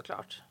process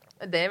såklart.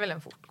 Det är väl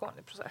en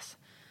fortgående process.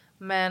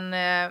 Men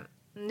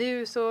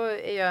nu så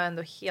är jag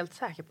ändå helt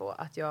säker på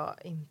att jag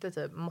inte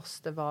typ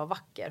måste vara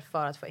vacker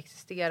för att få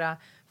existera,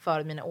 för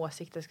att mina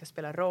åsikter ska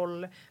spela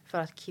roll, för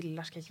att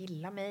killar ska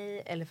gilla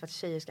mig eller för att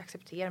tjejer ska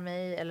acceptera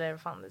mig eller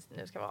vad fan det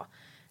nu ska vara.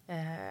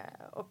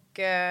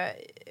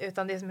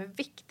 Utan det som är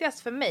viktigast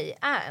för mig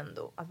är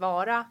ändå att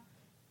vara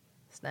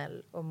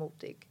snäll och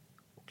modig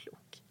och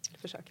klok. Eller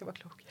försöka vara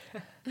klok.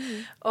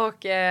 Och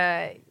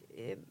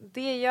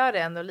det gör det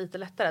ändå lite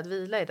lättare att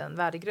vila i den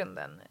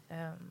värdegrunden.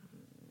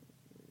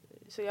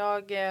 Så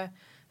jag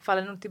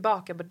faller nog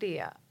tillbaka på det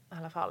i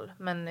alla fall.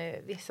 Men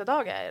vissa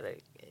dagar,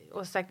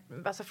 och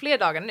alltså fler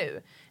dagar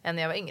nu än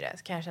när jag var yngre,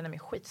 så kan jag känna mig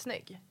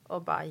skitsnygg.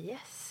 Och bara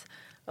yes.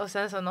 Och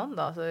sen så någon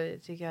dag så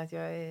tycker jag att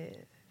jag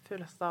är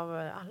fulast av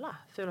alla.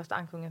 Fulaste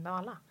ankungen av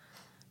alla.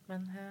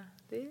 Men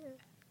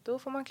då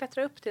får man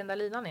klättra upp till den där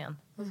linan igen.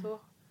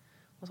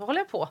 Och så håller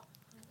jag på.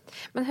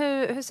 Men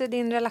hur ser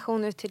din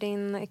relation ut till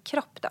din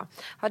kropp då?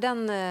 Har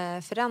den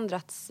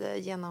förändrats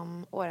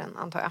genom åren,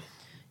 antar jag?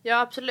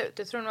 Ja, absolut.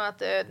 Jag tror nog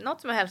att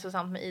något som är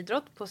hälsosamt med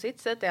idrott på sitt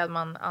sätt är att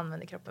man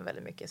använder kroppen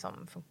väldigt mycket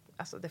som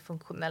alltså det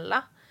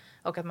funktionella.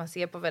 Och att man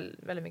ser på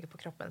väldigt mycket på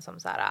kroppen som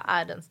så här,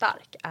 är den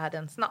stark? Är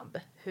den snabb?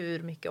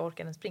 Hur mycket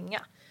orkar den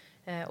springa?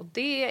 Och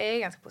det är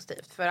ganska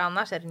positivt. För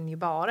annars är den ju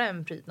bara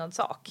en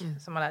prydnadssak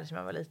som man lärde sig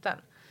när man var liten.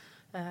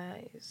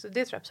 Så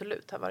det tror jag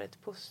absolut har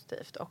varit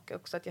positivt. Och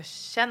också att jag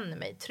känner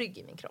mig trygg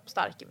i min kropp,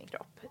 stark i min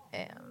kropp.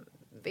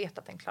 Vet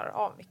att den klarar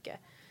av mycket.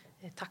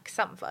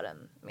 Tacksam för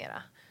den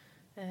mera.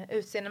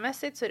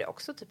 Utseendemässigt så är det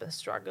också typ en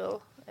struggle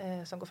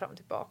som går fram och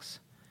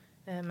tillbaks.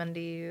 Men det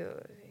är ju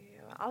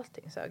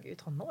allting sög ju i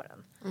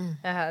tonåren.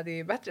 Det är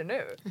ju bättre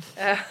nu.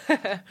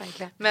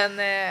 Men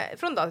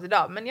från dag till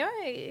dag. Men det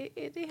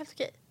är helt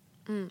okej.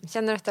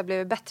 Känner du att det har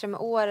blivit bättre med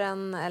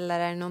åren eller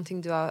är det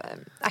någonting du har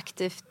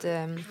aktivt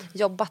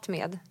jobbat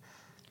med?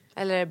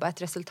 Eller är det bara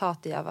ett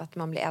resultat av att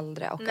man blir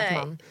äldre och att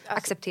man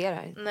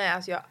accepterar? Nej,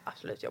 alltså jag har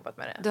absolut jobbat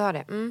med det. Du har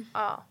det?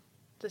 Ja,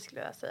 det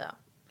skulle jag säga.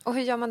 Och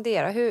hur gör man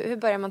det då? Hur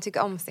börjar man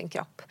tycka om sin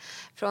kropp?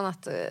 Från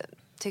att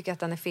tycka att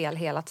den är fel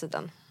hela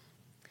tiden.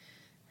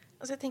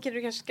 Alltså jag tänker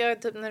du kanske ska,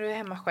 typ när du är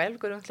hemma själv,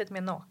 gå runt lite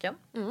mer naken.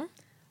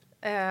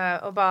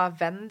 Och bara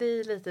vänd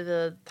dig lite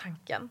vid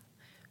tanken.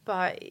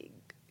 Bara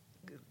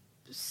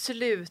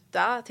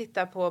sluta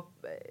titta på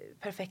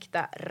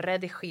perfekta,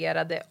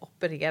 redigerade,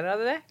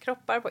 opererade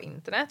kroppar på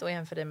internet och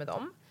jämför dig med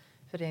dem.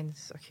 För det är inte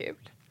så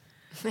kul.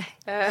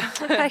 Nej,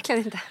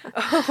 verkligen inte.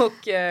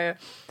 Och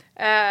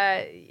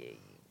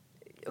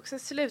också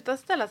sluta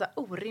ställa så här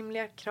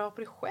orimliga krav på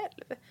dig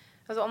själv.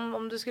 Alltså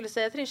om du skulle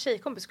säga till din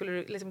tjejkompis, skulle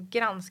du liksom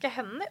granska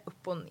henne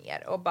upp och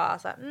ner och bara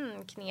så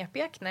här,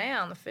 knepiga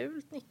knän,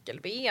 fult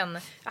nyckelben,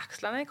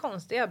 axlarna är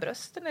konstiga,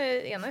 brösten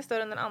ena är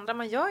större än den andra.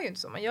 Man gör ju inte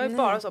så, man gör ju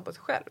bara så på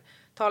sig själv.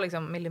 Ta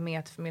liksom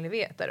millimeter för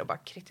millimeter och bara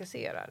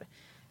kritiserar.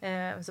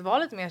 Så var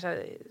lite mer så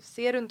här,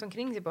 se runt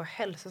omkring sig på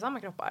hälsosamma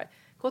kroppar.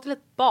 Gå till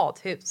ett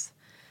badhus.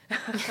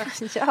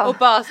 Ja. Och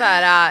bara så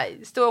här,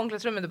 stå i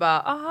omklädningsrummet och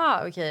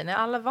bara, okej, nej,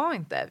 alla var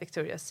inte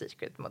Victoria's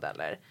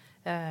Secret-modeller.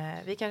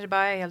 Vi kanske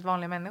bara är helt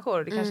vanliga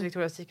människor. Det kanske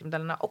Victoria's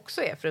Secret-modellerna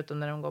också är, förutom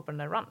när de går på den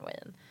där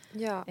runwayen.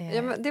 Ja,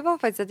 men det var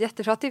faktiskt ett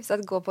jättebra tips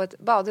att gå på ett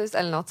badhus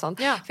eller något sånt.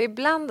 Ja. För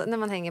ibland när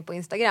man hänger på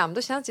Instagram,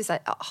 då känns det ju så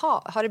här,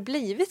 har det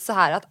blivit så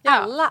här att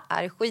alla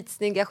är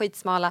skitsnygga,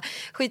 skitsmala,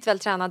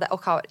 skitvältränade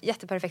och har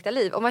jätteperfekta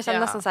liv? Och man känner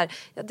nästan så här,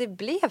 det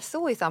blev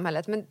så i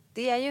samhället, men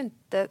det är ju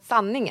inte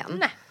sanningen.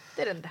 Nej,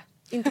 det är det inte.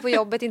 Inte på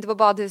jobbet, inte på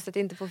badhuset,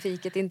 inte på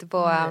fiket, inte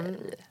på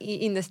i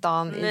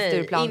innerstan, i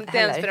Stureplan inte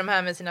ens för de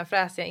här med sina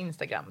fräsiga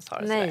Instagrams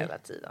har det så hela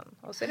tiden.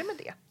 Och så är det med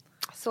det.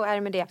 Så är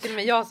det med det. Till och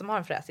med jag som har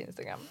en fräsig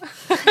Instagram.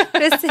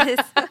 Precis.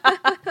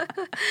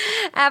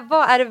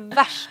 Vad är det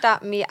värsta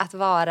med att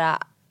vara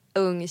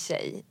ung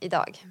tjej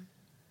idag?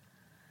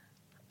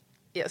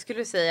 Jag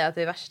skulle säga att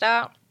det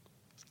värsta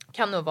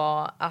kan nog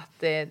vara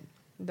att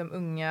de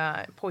unga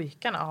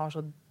pojkarna har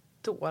så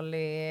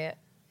dålig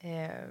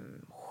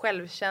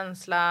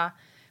självkänsla,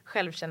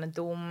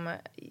 självkännedom,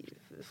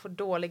 får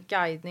dålig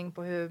guidning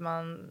på hur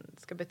man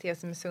ska bete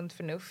sig med sunt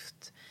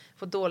förnuft,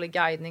 får dålig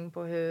guidning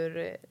på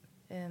hur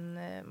en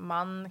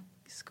man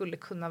skulle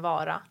kunna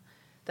vara,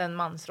 den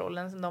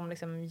mansrollen som de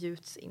liksom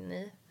gjuts in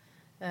i.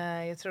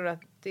 Jag tror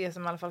att det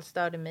som i alla fall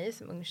störde mig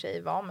som ung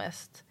tjej var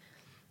mest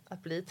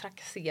att bli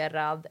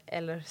trakasserad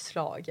eller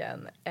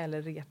slagen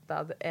eller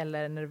retad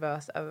eller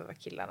nervös över vad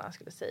killarna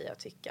skulle säga och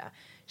tycka.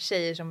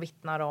 Tjejer som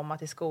vittnar om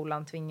att i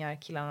skolan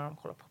tvingar killarna att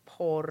kolla på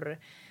porr.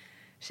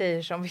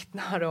 Tjejer som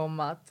vittnar om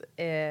att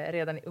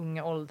redan i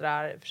unga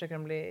åldrar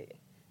försöker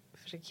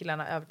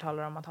killarna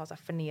övertala dem att ha så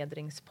här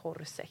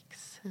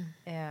förnedringsporrsex.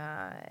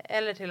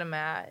 Eller till och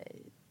med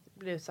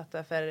bli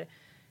utsatta för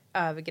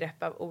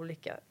övergrepp av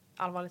olika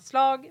allvarligt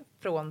slag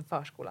från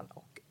förskolan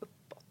och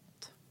uppåt.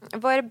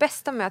 Vad är det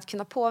bästa med att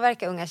kunna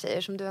påverka unga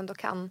tjejer som du ändå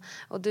kan?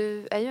 Och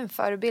du är ju en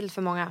förebild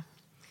för många.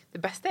 Det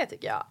bästa är,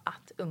 tycker jag,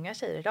 att unga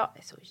tjejer idag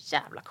är så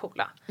jävla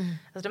coola.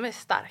 Alltså, de är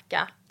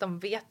starka, de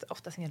vet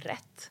ofta sin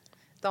rätt.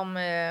 De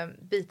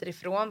biter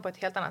ifrån på ett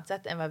helt annat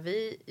sätt än vad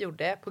vi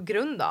gjorde på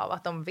grund av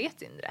att de vet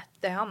sin rätt.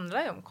 Det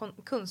handlar ju om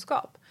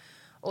kunskap.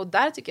 Och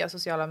där tycker jag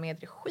sociala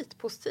medier är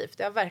skitpositivt.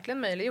 Det har verkligen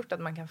möjliggjort att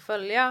man kan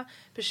följa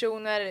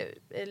personer,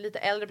 lite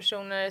äldre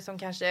personer som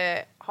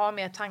kanske har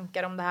mer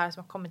tankar om det här,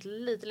 som har kommit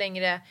lite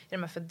längre i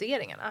de här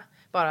funderingarna.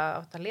 Bara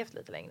att ha levt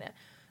lite längre.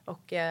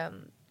 Och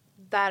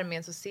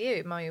därmed så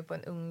ser man ju på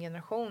en ung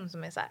generation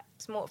som är så här,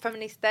 små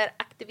feminister,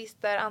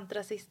 aktivister,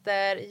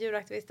 antirasister,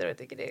 djuraktivister. Och jag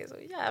tycker det är så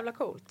jävla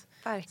coolt.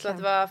 Verkligen. Så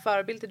att vara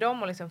förebild till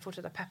dem och liksom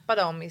fortsätta peppa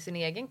dem i sin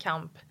egen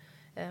kamp,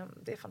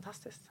 det är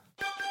fantastiskt.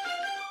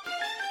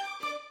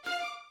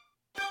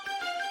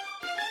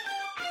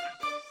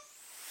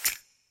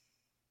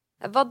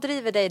 Vad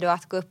driver dig då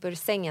att gå upp ur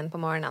sängen på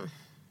morgonen?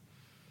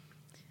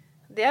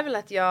 Det är väl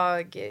att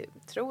jag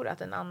tror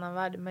att en annan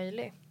värld är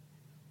möjlig.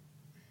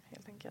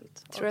 Helt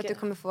enkelt. Tror du att du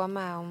kommer få vara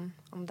med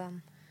om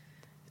den?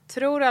 Jag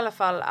tror i alla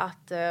fall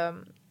att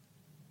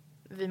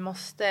vi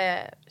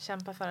måste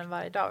kämpa för den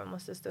varje dag. Vi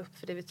måste stå upp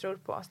för det vi tror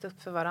på. Stå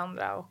upp för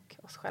varandra och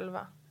oss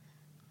själva.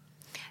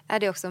 Är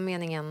det också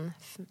meningen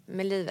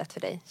med livet för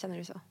dig? Känner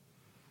du så?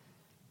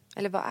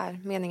 Eller vad är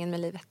meningen med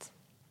livet?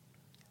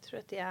 Jag tror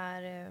att det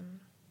är...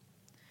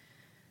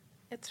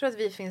 Jag tror att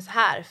vi finns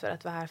här för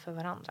att vara här för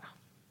varandra.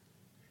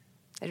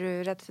 Är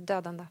du rädd för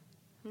döden då?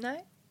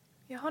 Nej.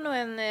 Jag har nog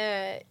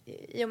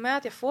i och med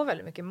att jag får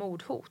väldigt mycket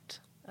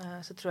mordhot,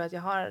 så tror jag att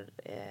jag har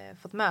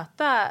fått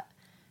möta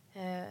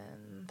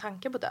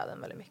tankar på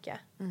döden väldigt mycket.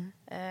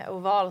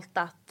 Och valt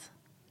att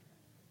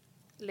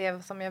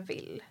leva som jag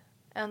vill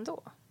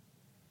ändå.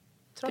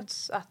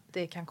 Trots att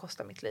det kan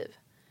kosta mitt liv.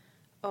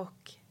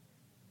 Och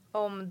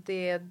om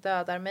det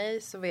dödar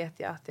mig så vet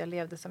jag att jag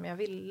levde som jag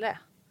ville.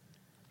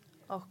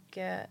 Och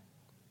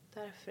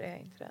därför är jag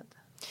inte rädd.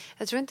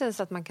 Jag tror inte ens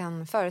att man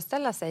kan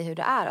föreställa sig hur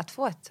det är att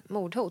få ett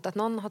mordhot. Att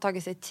någon har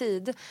tagit sig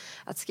tid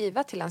att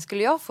skriva till en.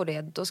 Skulle jag få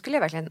det, då skulle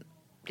jag verkligen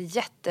bli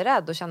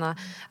jätterädd och känna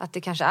att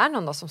det kanske är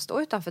någon då som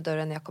står utanför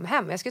dörren när jag kommer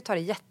hem. Jag skulle ta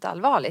det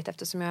jätteallvarligt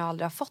eftersom jag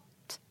aldrig har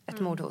fått ett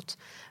mordhot.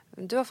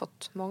 Du har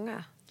fått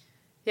många.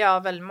 Ja,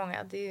 väldigt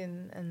många. Det är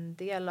ju en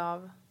del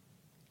av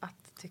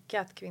att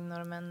tycka att kvinnor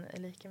och män är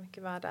lika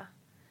mycket värda.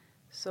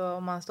 Så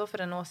om man står för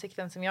den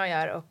åsikten som jag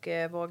gör och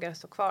vågar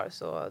stå kvar,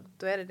 så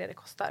då är det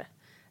kostar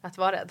att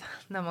vara rädd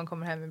när man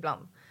kommer hem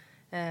ibland.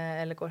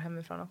 Eller går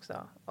hemifrån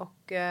också.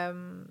 Och,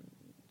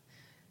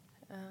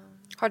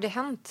 har det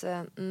hänt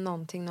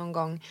någonting någon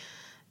gång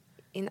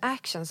in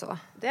action så?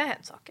 Det har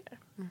hänt saker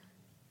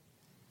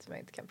som jag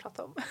inte kan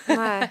prata om.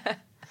 Nej,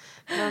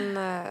 men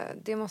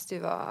det måste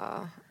ju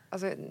vara...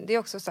 Alltså, det är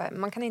också så här,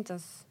 man kan inte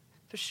ens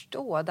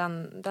förstå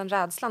den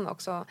rädslan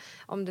också.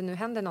 Om det nu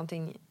händer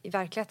någonting i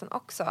verkligheten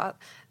också.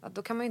 Att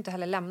då kan man ju inte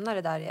heller lämna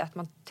det där i att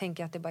man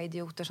tänker att det är bara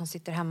idioter som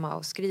sitter hemma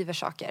och skriver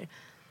saker.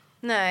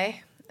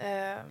 Nej,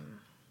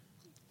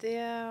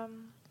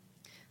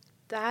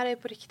 det här är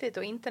på riktigt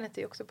och internet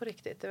är också på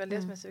riktigt. Det är väl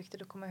det som är så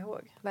viktigt att komma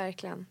ihåg.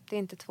 Verkligen. Det är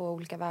inte två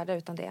olika världar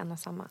utan det är en och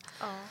samma.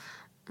 Ja.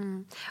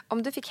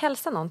 Om du fick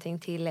hälsa någonting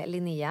till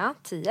Linnea,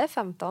 10,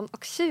 15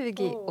 och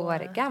 20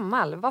 år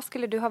gammal. Vad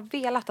skulle du ha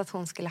velat att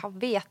hon skulle ha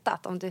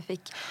vetat om du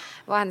fick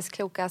vara hennes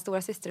kloka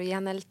stora syster och ge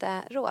henne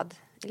lite råd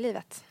i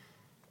livet?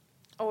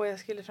 Jag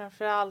skulle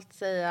framförallt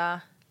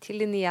säga... Till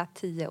Linnea,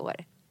 10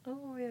 år.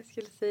 Jag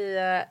skulle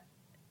säga...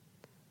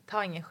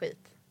 Ta ingen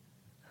skit.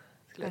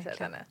 Skulle jag säga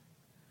till henne.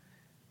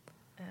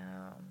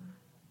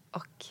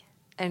 Och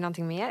är det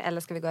någonting mer?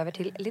 Eller ska vi gå över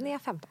till Linnea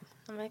 15?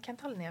 Ja, men jag kan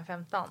ta Linnea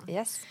 15.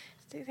 Yes.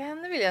 Till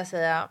henne vill jag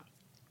säga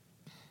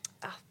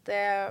att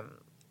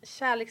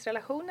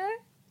kärleksrelationer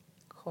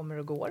kommer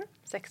och går.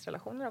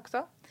 Sexrelationer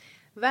också.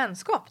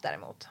 Vänskap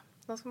däremot.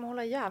 De ska man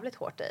hålla jävligt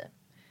hårt i.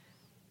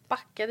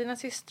 Backa dina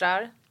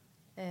systrar.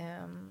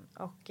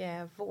 Och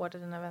vårda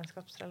dina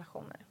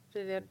vänskapsrelationer.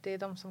 För det är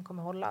de som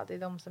kommer hålla. Det är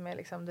de som är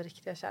liksom den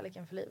riktiga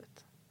kärleken för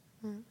livet.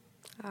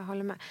 Jag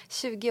håller med.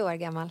 20 år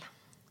gammal.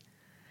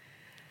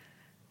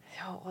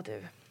 Ja,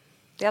 du.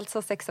 Det är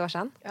alltså 6 år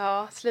sedan.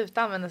 Ja,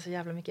 sluta använda så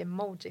jävla mycket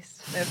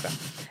emojis. Det är bra.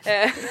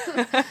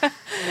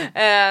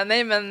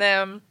 Nej, men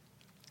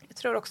jag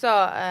tror också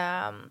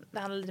det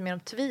handlar lite mer om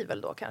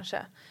tvivel då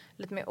kanske.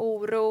 Lite mer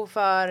oro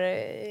för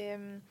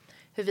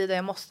huruvida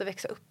jag måste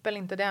växa upp eller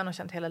inte. Det har jag nog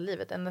känt hela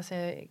livet. Ända sedan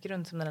jag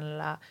grund som den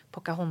lilla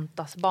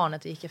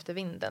Pocahontas-barnet och gick efter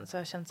vinden. Så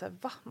jag känt så här,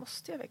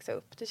 måste jag växa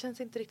upp? Det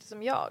känns inte riktigt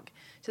som jag.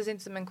 Det känns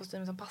inte som en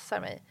kostym som passar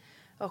mig.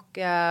 Och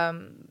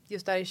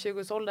just där i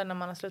 20-årsåldern när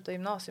man har slutat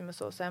gymnasium och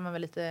så är man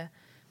väl lite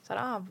så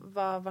här,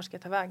 var ska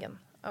jag ta vägen?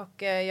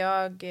 Och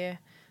jag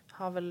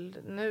har väl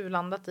nu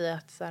landat i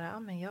att så här,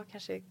 men jag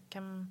kanske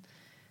kan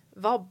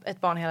vara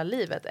ett barn hela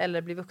livet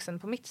eller bli vuxen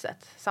på mitt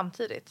sätt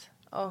samtidigt.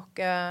 Och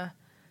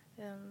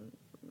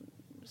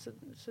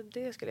så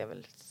det skulle jag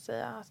väl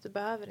säga, att du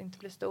behöver inte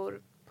bli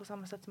stor på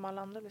samma sätt som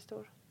alla andra blir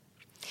stor.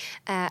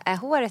 Är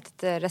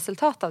håret ett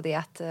resultat av det?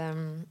 Att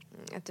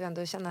du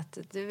ändå känner att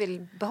du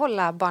vill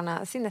behålla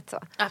barnasinnet så?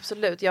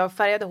 Absolut. Jag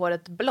färgade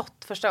håret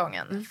blått första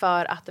gången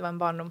för att det var en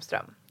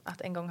barndomsdröm.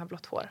 Att en gång ha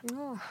blått hår.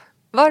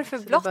 Varför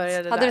blått?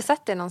 Hade du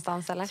sett det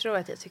någonstans eller? Jag tror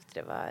att jag tyckte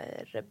det var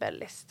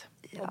rebelliskt.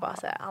 Och bara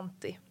säga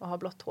anti och ha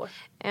blått hår.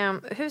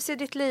 Hur ser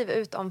ditt liv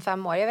ut om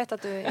 5 år? Jag vet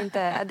att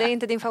det är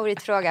inte din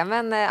favoritfråga.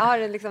 Men har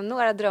du liksom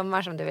några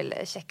drömmar som du vill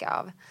checka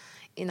av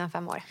innan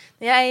 5 år?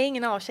 Jag är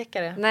ingen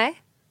avcheckare.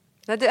 Nej,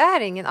 du är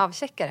ingen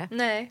avcheckare.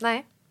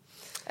 Nej.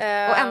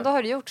 Och ändå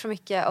har du gjort så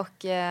mycket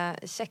och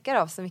checkar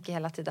av så mycket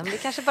hela tiden. Det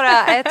kanske bara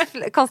är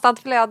ett konstant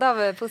flöde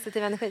av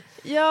positiv energi.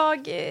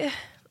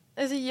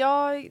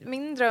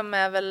 Min dröm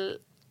är väl...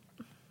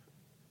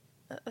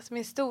 Alltså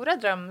min stora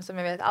dröm som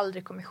jag vet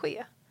aldrig kommer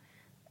ske.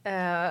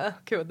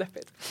 Gud vad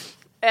deppigt.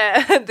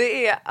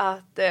 Det är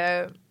att...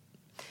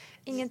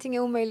 Ingenting är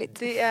omöjligt.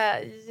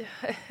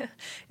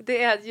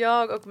 Det är att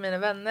jag och mina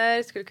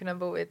vänner skulle kunna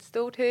bo i ett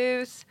stort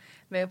hus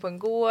med på en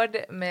gård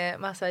med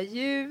massa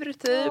djur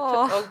typ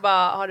och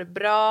bara ha det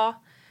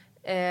bra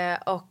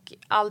och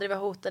aldrig vara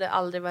hotade,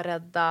 aldrig vara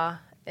rädda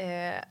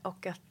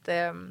och att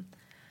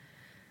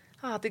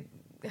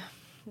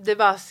det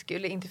bara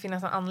skulle inte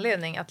finnas någon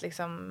anledning att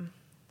liksom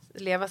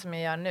leva som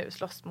jag gör nu,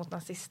 slåss mot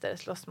nazister,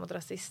 slåss mot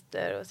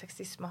rasister och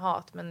sexism och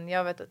hat, men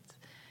jag vet att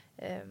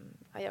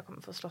jag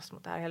kommer få slåss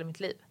mot det här hela mitt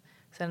liv.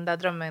 Så den där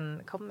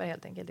drömmen kommer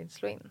helt enkelt inte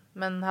slå in.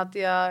 Men hade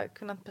jag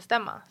kunnat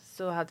bestämma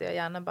så hade jag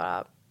gärna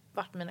bara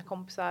varit med mina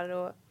kompisar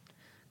och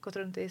gått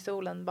runt i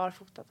solen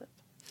barfota typ.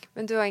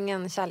 Men du har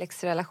ingen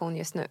kärleksrelation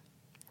just nu?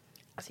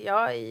 Alltså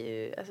jag är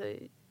ju,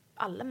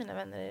 alla mina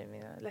vänner är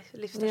mina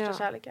livsstörsta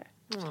kärlekar.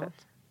 Ja.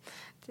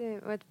 Det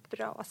var ett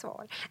bra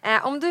svar.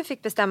 Om du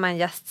fick bestämma en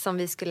gäst som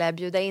vi skulle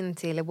bjuda in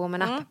till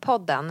Woman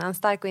Up-podden, en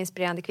stark och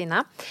inspirerande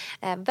kvinna,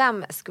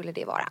 vem skulle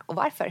det vara och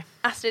varför?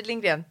 Astrid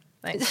Lindgren.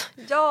 Nej.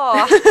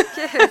 Ja,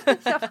 gud.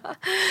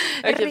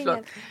 Okej,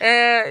 förlåt.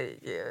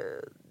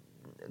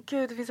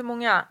 Gud, det finns så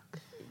många.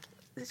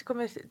 det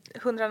kommer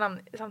 100 namn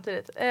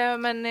samtidigt.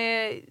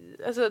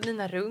 Alltså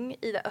Nina Rung,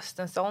 Ida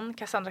Östensson,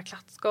 Cassandra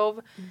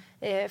Klatskov.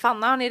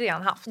 Fanna har ni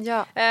redan haft.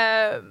 Ja.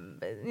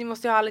 Ni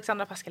måste ju ha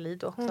Alexandra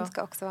Pascalid också. Hon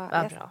ska också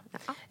vara bra.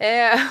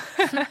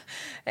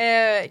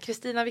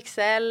 Kristina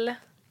Wixell.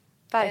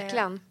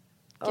 Verkligen.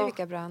 Gud,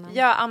 vilka bra namn.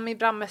 Ja, Ami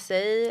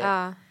Brammesey.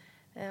 Ja.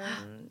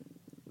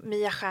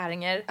 Mia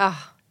Skäringer. Ja,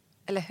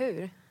 eller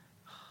hur?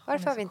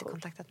 Varför har vi inte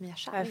kontaktat Mia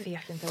Skäringer? Jag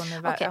vet inte, hon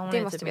det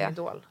är måste typ vi en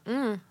idol.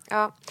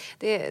 Ja,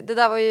 det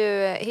där var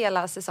ju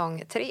hela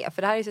säsong 3,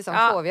 för det här är säsong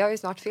 2. Vi har ju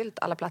snart fyllt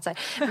alla platser.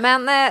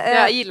 Men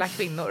jag gillar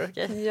kvinnor,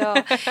 okej.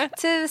 Ja.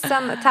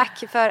 Tusen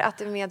tack för att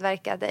du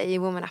medverkade i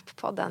Woman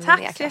Up-podden.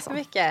 Tack så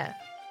jättemycket.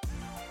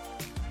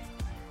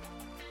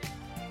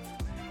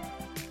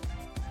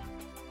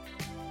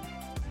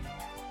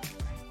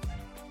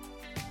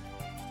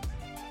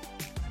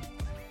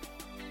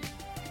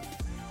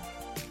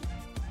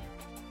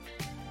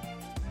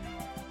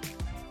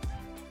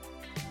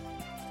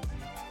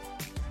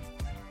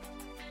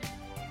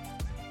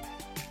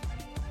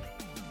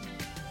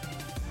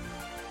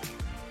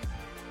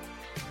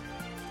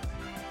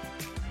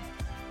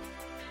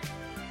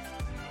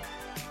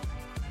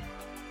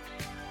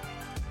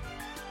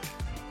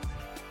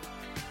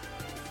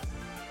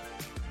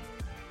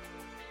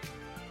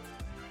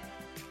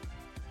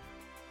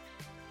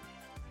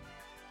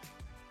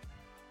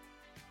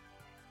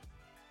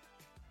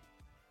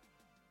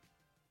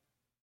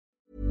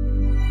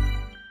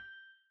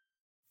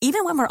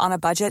 Even when we're on a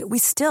budget, we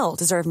still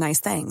deserve nice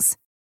things.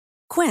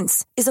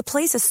 Quince is a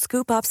place to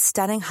scoop up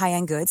stunning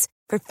high-end goods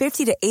for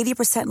 50 to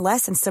 80%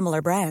 less than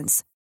similar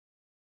brands.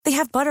 They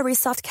have buttery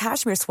soft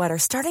cashmere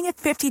sweaters starting at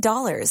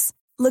 $50,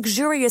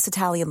 luxurious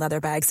Italian leather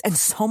bags, and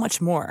so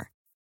much more.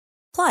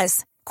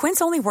 Plus,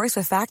 Quince only works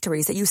with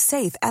factories that use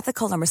safe,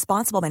 ethical, and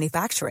responsible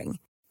manufacturing.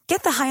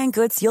 Get the high-end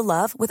goods you'll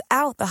love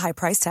without the high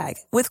price tag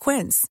with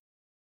Quince.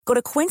 Go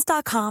to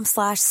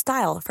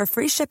quince.com/style for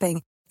free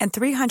shipping and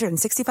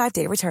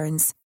 365-day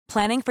returns.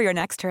 Planning for your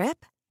next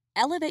trip?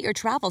 Elevate your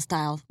travel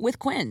style with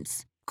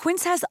Quince.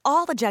 Quince has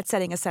all the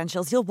jet-setting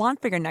essentials you'll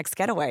want for your next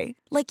getaway,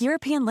 like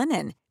European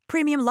linen,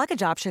 premium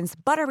luggage options,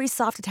 buttery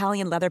soft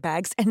Italian leather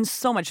bags, and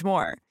so much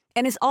more.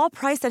 And is all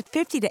priced at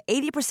 50 to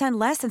 80%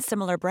 less than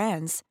similar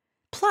brands.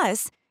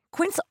 Plus,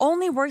 Quince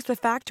only works with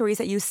factories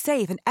that use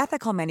safe and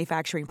ethical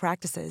manufacturing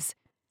practices.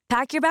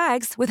 Pack your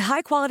bags with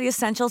high-quality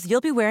essentials you'll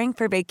be wearing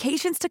for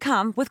vacations to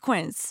come with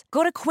Quince.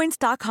 Go to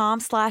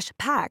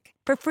quince.com/pack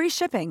for free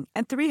shipping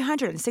and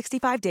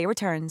 365-day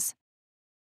returns.